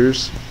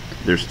vectors.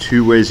 There's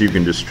two ways you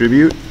can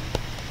distribute.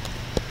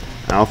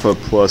 Alpha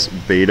plus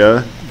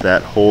beta,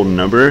 that whole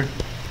number,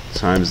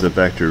 times the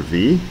vector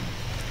V.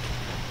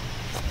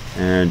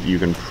 And you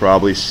can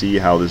probably see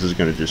how this is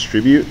going to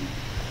distribute.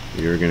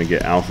 You're going to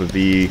get alpha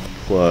V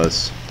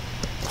plus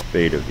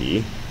beta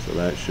V. So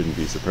that shouldn't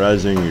be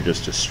surprising. You're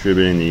just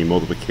distributing the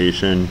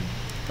multiplication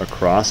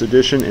across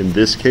addition. In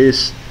this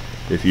case,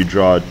 if you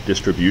draw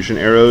distribution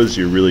arrows,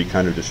 you're really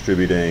kind of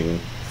distributing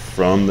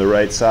from the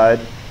right side,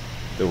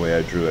 the way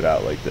I drew it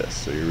out like this.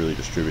 So you're really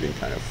distributing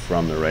kind of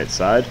from the right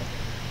side.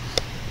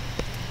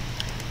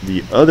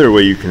 The other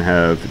way you can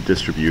have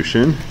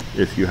distribution,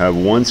 if you have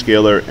one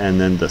scalar and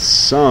then the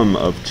sum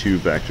of two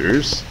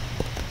vectors,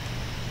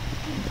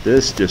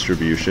 this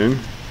distribution,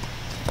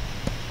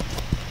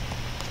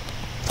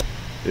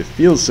 it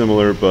feels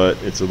similar,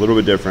 but it's a little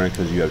bit different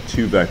because you have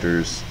two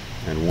vectors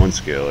and one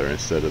scalar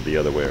instead of the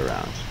other way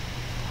around.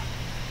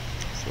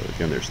 So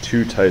again, there's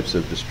two types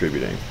of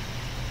distributing.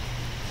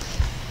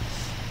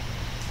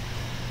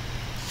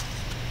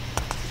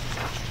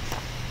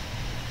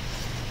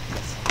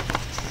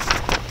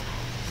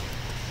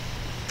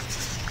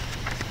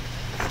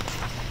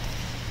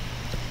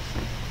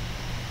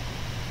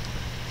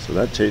 So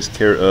that takes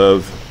care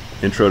of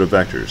intro to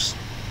vectors.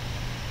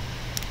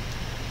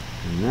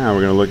 And now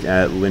we're going to look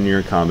at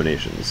linear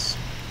combinations.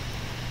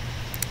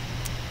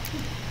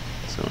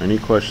 So any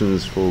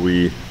questions before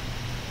we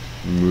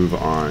move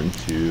on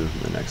to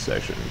the next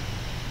section?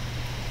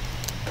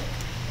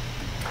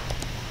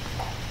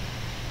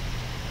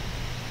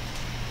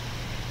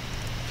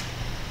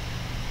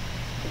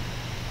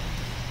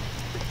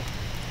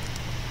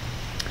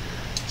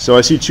 So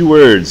I see two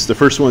words. The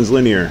first one's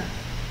linear.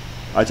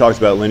 I talked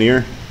about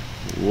linear.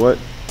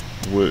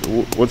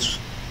 What's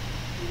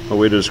a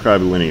way to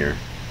describe linear?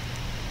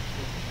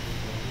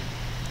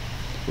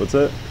 What's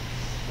that?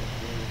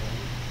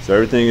 So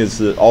everything is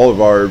that all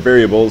of our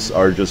variables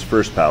are just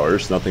first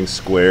powers, nothing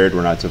squared.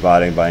 We're not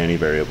dividing by any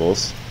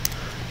variables.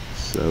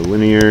 So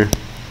linear.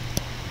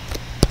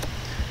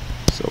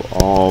 So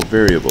all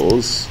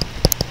variables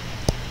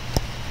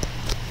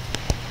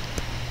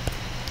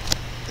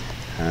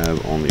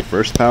have only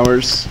first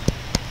powers.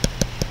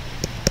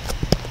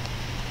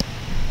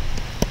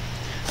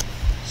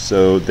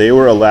 So they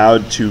were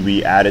allowed to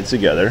be added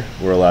together.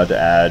 We're allowed to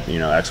add,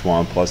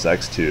 x1 plus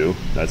x2.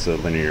 That's a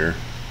linear,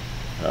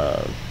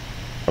 a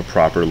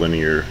proper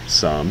linear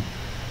sum.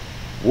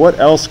 What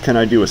else can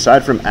I do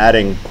aside from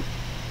adding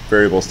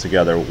variables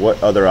together?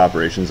 What other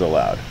operations are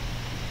allowed?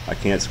 I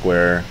can't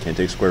square, can't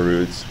take square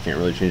roots, can't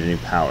really change any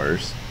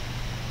powers.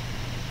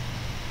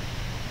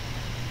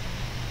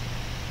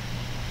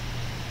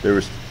 There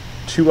was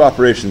two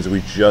operations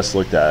we just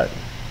looked at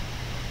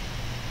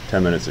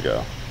 10 minutes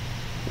ago.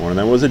 One of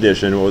them was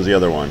addition. What was the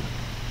other one?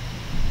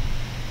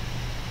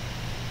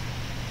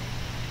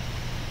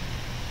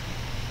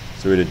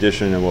 So we had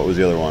addition, and what was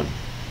the other one?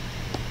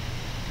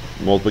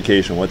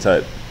 Multiplication. What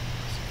type?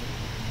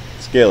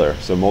 Scalar.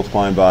 So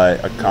multiplying by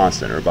a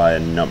constant or by a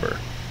number.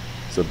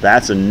 So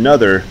that's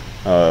another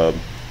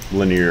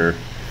linear,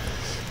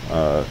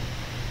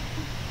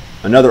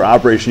 another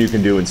operation you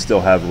can do and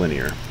still have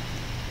linear.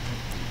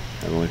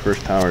 Have only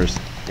first powers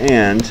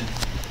and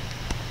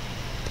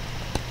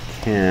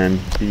can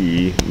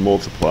be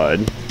multiplied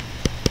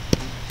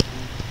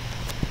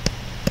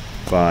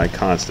by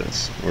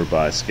constants or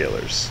by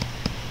scalars.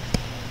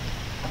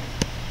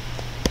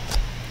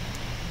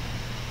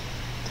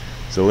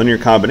 So linear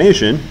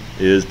combination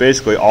is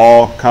basically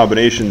all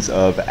combinations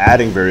of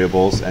adding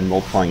variables and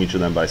multiplying each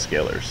of them by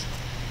scalars.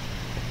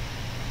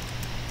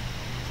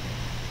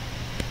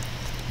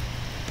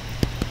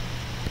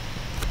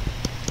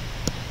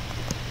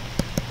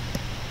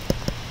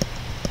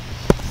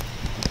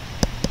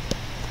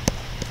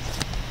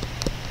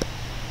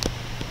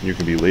 You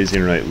can be lazy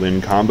and write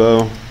lin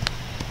combo.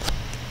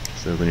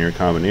 So linear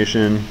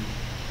combination.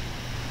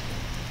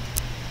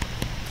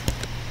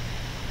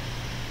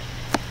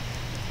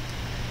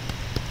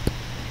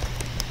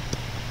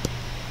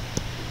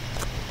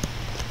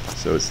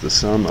 So it's the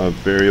sum of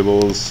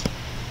variables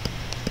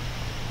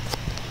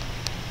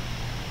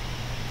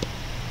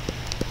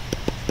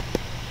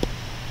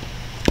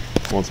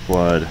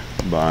multiplied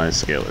by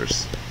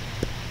scalars.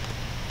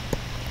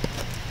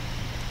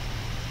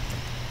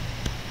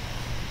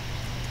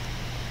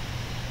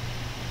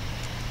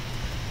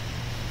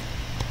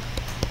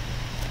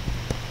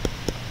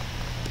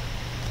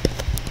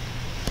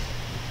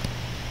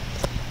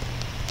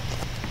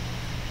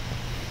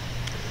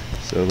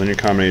 So linear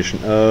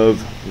combination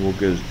of, we'll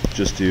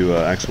just do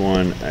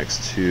x1,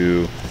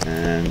 x2,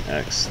 and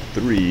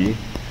x3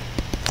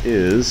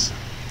 is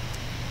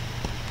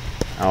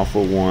alpha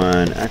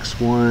 1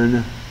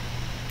 x1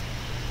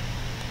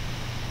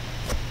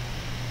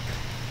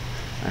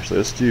 Actually,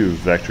 let's do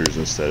vectors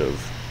instead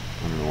of,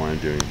 I don't know why I'm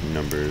doing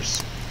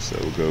numbers. So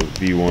we'll go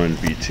v1,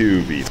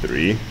 v2,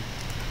 v3.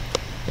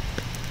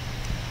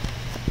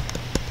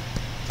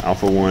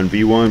 Alpha 1,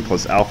 v1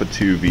 plus alpha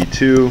 2,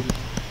 v2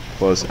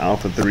 plus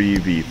alpha 3,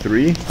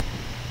 v3.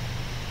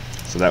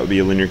 So that would be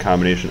a linear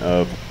combination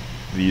of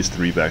these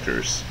three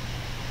vectors.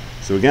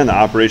 So again, the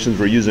operations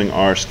we're using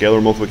are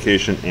scalar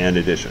multiplication and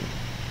addition.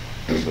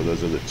 So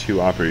those are the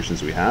two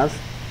operations we have.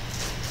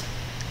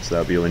 So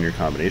that would be a linear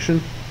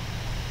combination.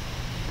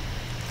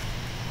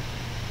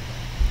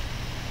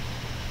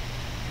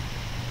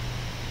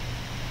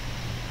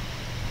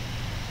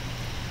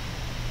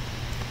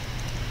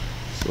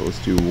 So let's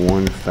do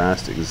one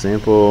fast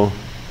example.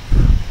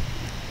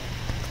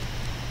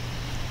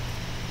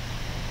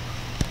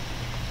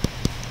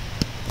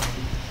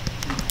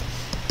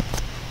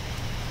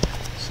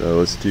 So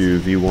let's do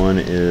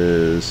v1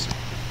 is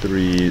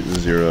 3,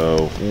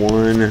 0,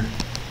 1.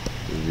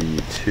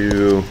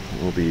 v2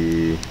 will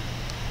be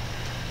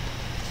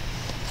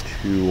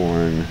 2,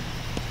 1,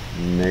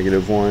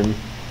 negative 1.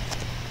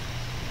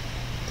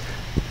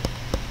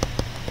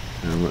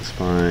 And let's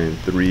find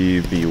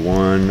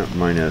 3v1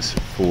 minus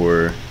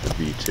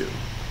 4v2.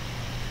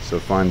 So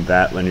find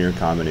that linear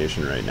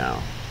combination right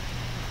now.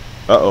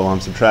 Uh-oh, I'm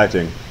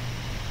subtracting.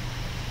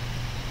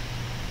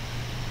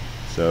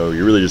 So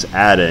you're really just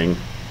adding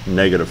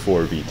negative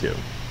 4v2.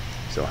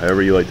 So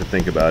however you like to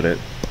think about it.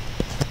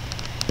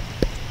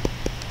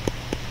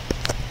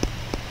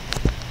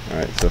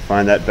 Alright, so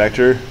find that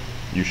vector.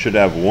 You should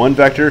have one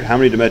vector. How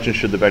many dimensions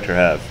should the vector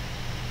have?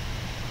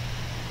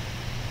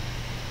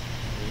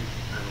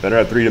 Better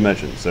have 3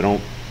 dimensions, so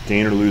don't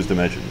gain or lose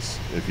dimensions.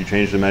 If you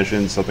change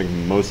dimensions,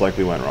 something most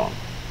likely went wrong.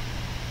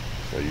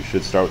 So you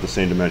should start with the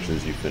same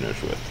dimensions you finish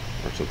with,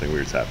 or something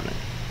weird's happening.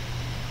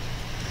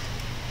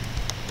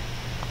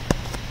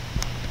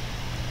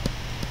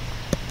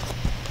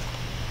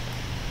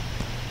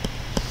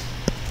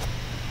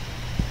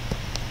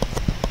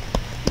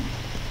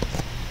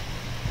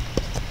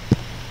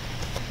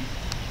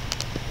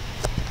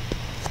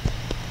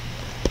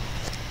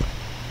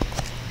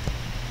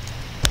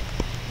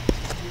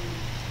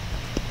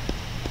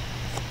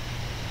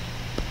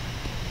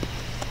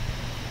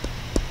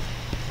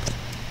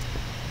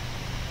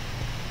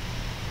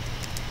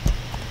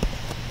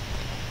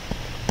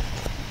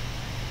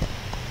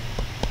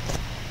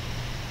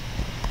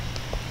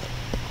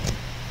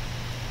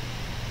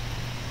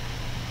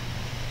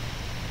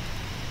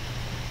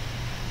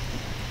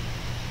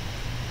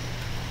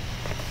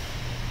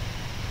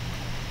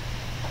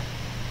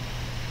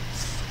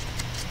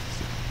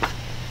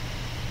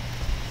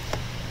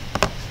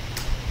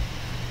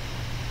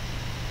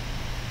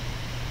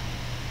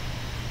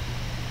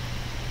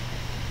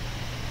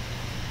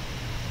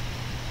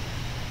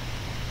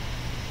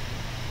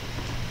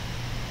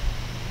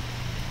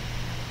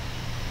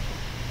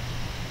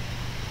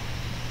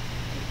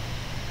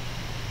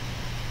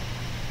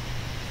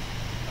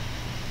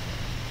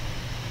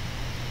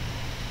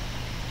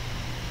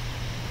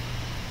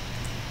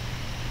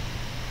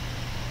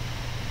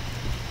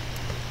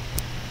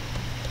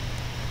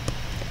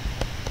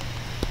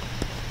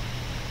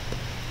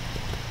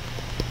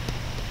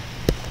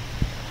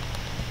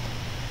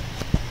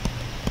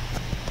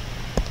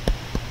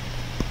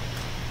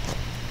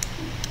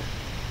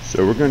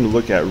 So we're going to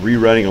look at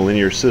rewriting a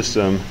linear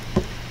system,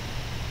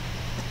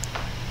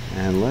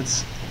 and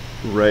let's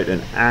write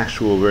an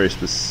actual very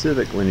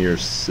specific linear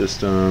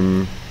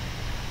system.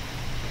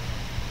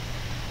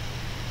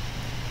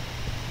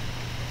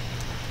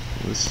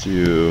 Let's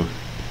do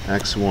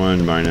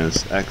x1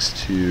 minus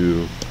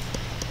x2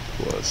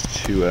 plus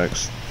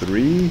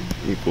 2x3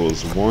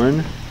 equals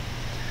 1.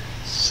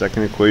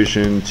 Second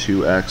equation,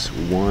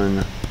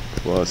 2x1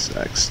 plus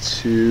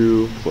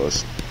x2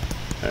 plus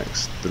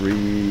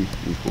x3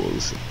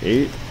 equals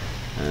 8.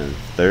 And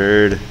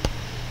third,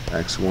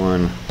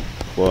 x1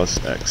 plus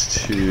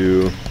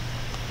x2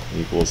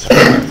 equals 5.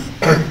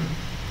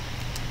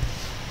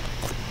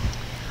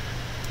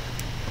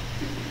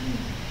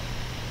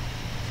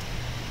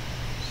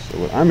 So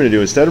what I'm going to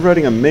do, instead of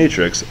writing a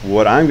matrix,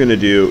 what I'm going to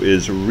do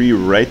is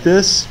rewrite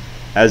this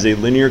as a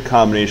linear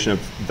combination of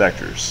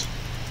vectors.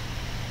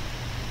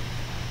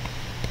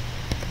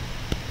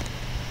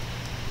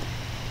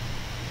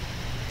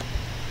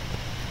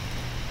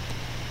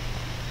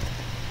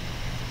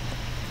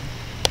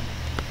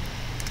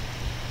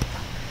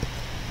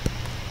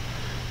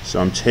 So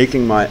I'm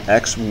taking my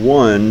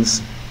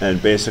x1s and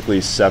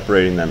basically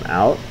separating them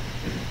out.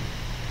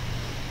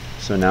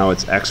 So now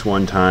it's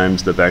x1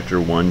 times the vector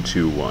 1,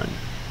 2, 1.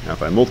 Now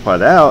if I multiply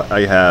that out,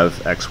 I have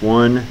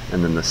x1,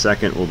 and then the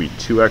second will be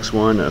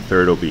 2x1, and the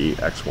third will be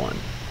x1.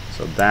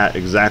 So that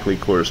exactly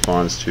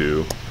corresponds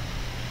to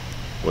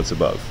what's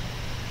above.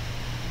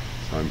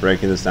 So I'm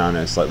breaking this down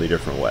in a slightly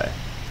different way.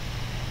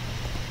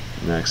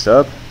 Next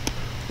up,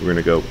 we're going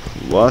to go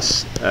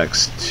plus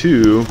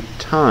x2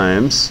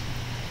 times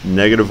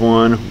negative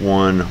 1,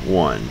 1,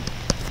 1.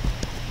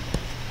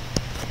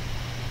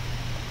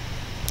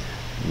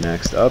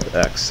 Next up,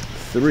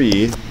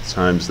 x3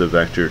 times the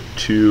vector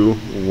 2,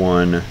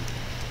 1,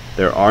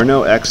 There are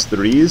no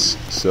x3s,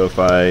 so if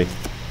I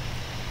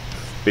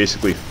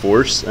basically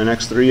force an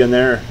x3 in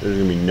there, there's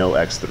going to be no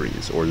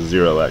x3s or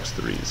 0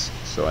 x3s.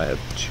 So I have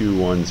 2,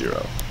 1,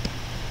 0.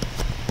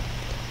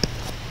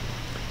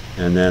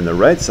 And then the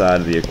right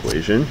side of the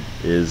equation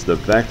is the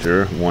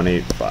vector 1,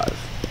 8,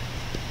 5.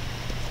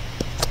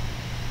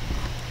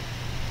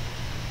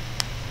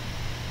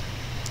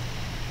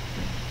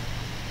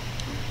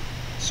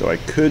 So I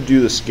could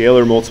do the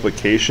scalar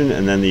multiplication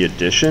and then the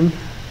addition.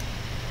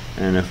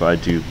 And if I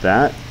do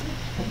that,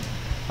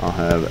 I'll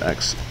have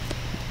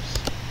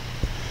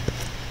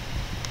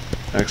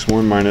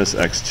x1 minus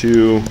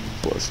x2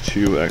 plus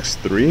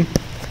 2x3.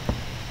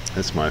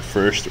 That's my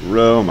first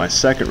row. My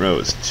second row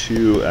is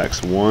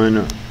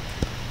 2x1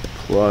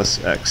 plus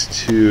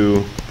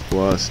x2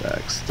 plus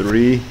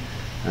x3.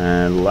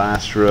 And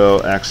last row,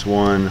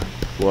 x1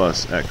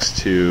 plus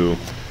x2.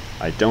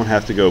 I don't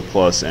have to go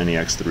plus any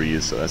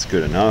x3s, so that's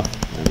good enough.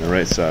 And the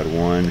right side,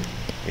 1,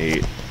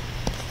 8,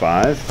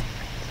 5.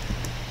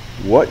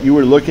 What you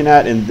were looking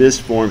at in this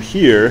form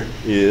here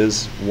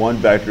is one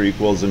vector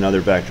equals another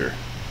vector.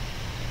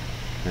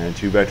 And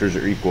two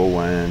vectors are equal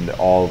when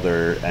all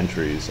their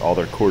entries, all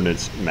their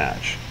coordinates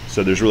match.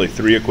 So there's really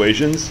three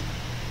equations.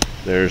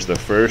 There's the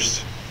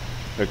first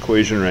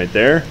equation right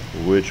there,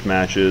 which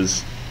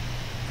matches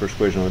first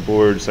equation on the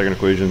board, second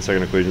equation,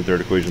 third equation,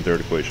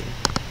 third equation.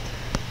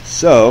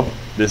 So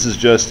this is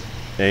just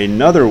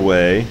another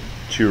way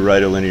to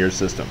write a linear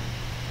system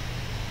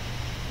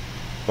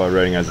by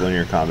writing as a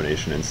linear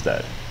combination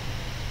instead.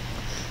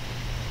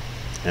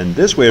 And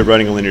this way of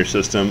writing a linear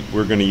system,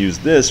 we're going to use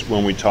this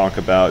when we talk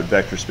about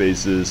vector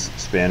spaces,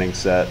 spanning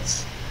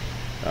sets,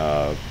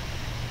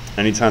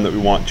 anytime that we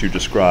want to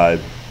describe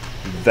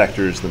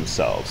vectors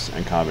themselves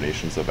and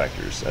combinations of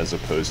vectors as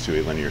opposed to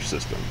a linear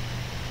system.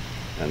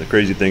 And the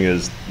crazy thing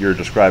is you're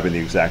describing the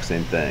exact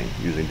same thing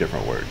using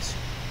different words.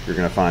 You're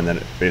going to find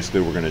that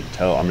basically I'm going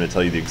to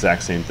tell you the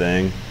exact same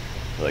thing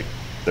like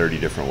 30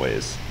 different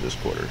ways this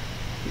quarter.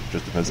 It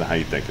just depends on how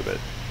you think of it.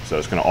 So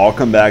it's going to all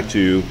come back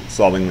to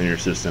solving linear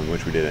system,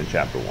 which we did in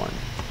chapter 1.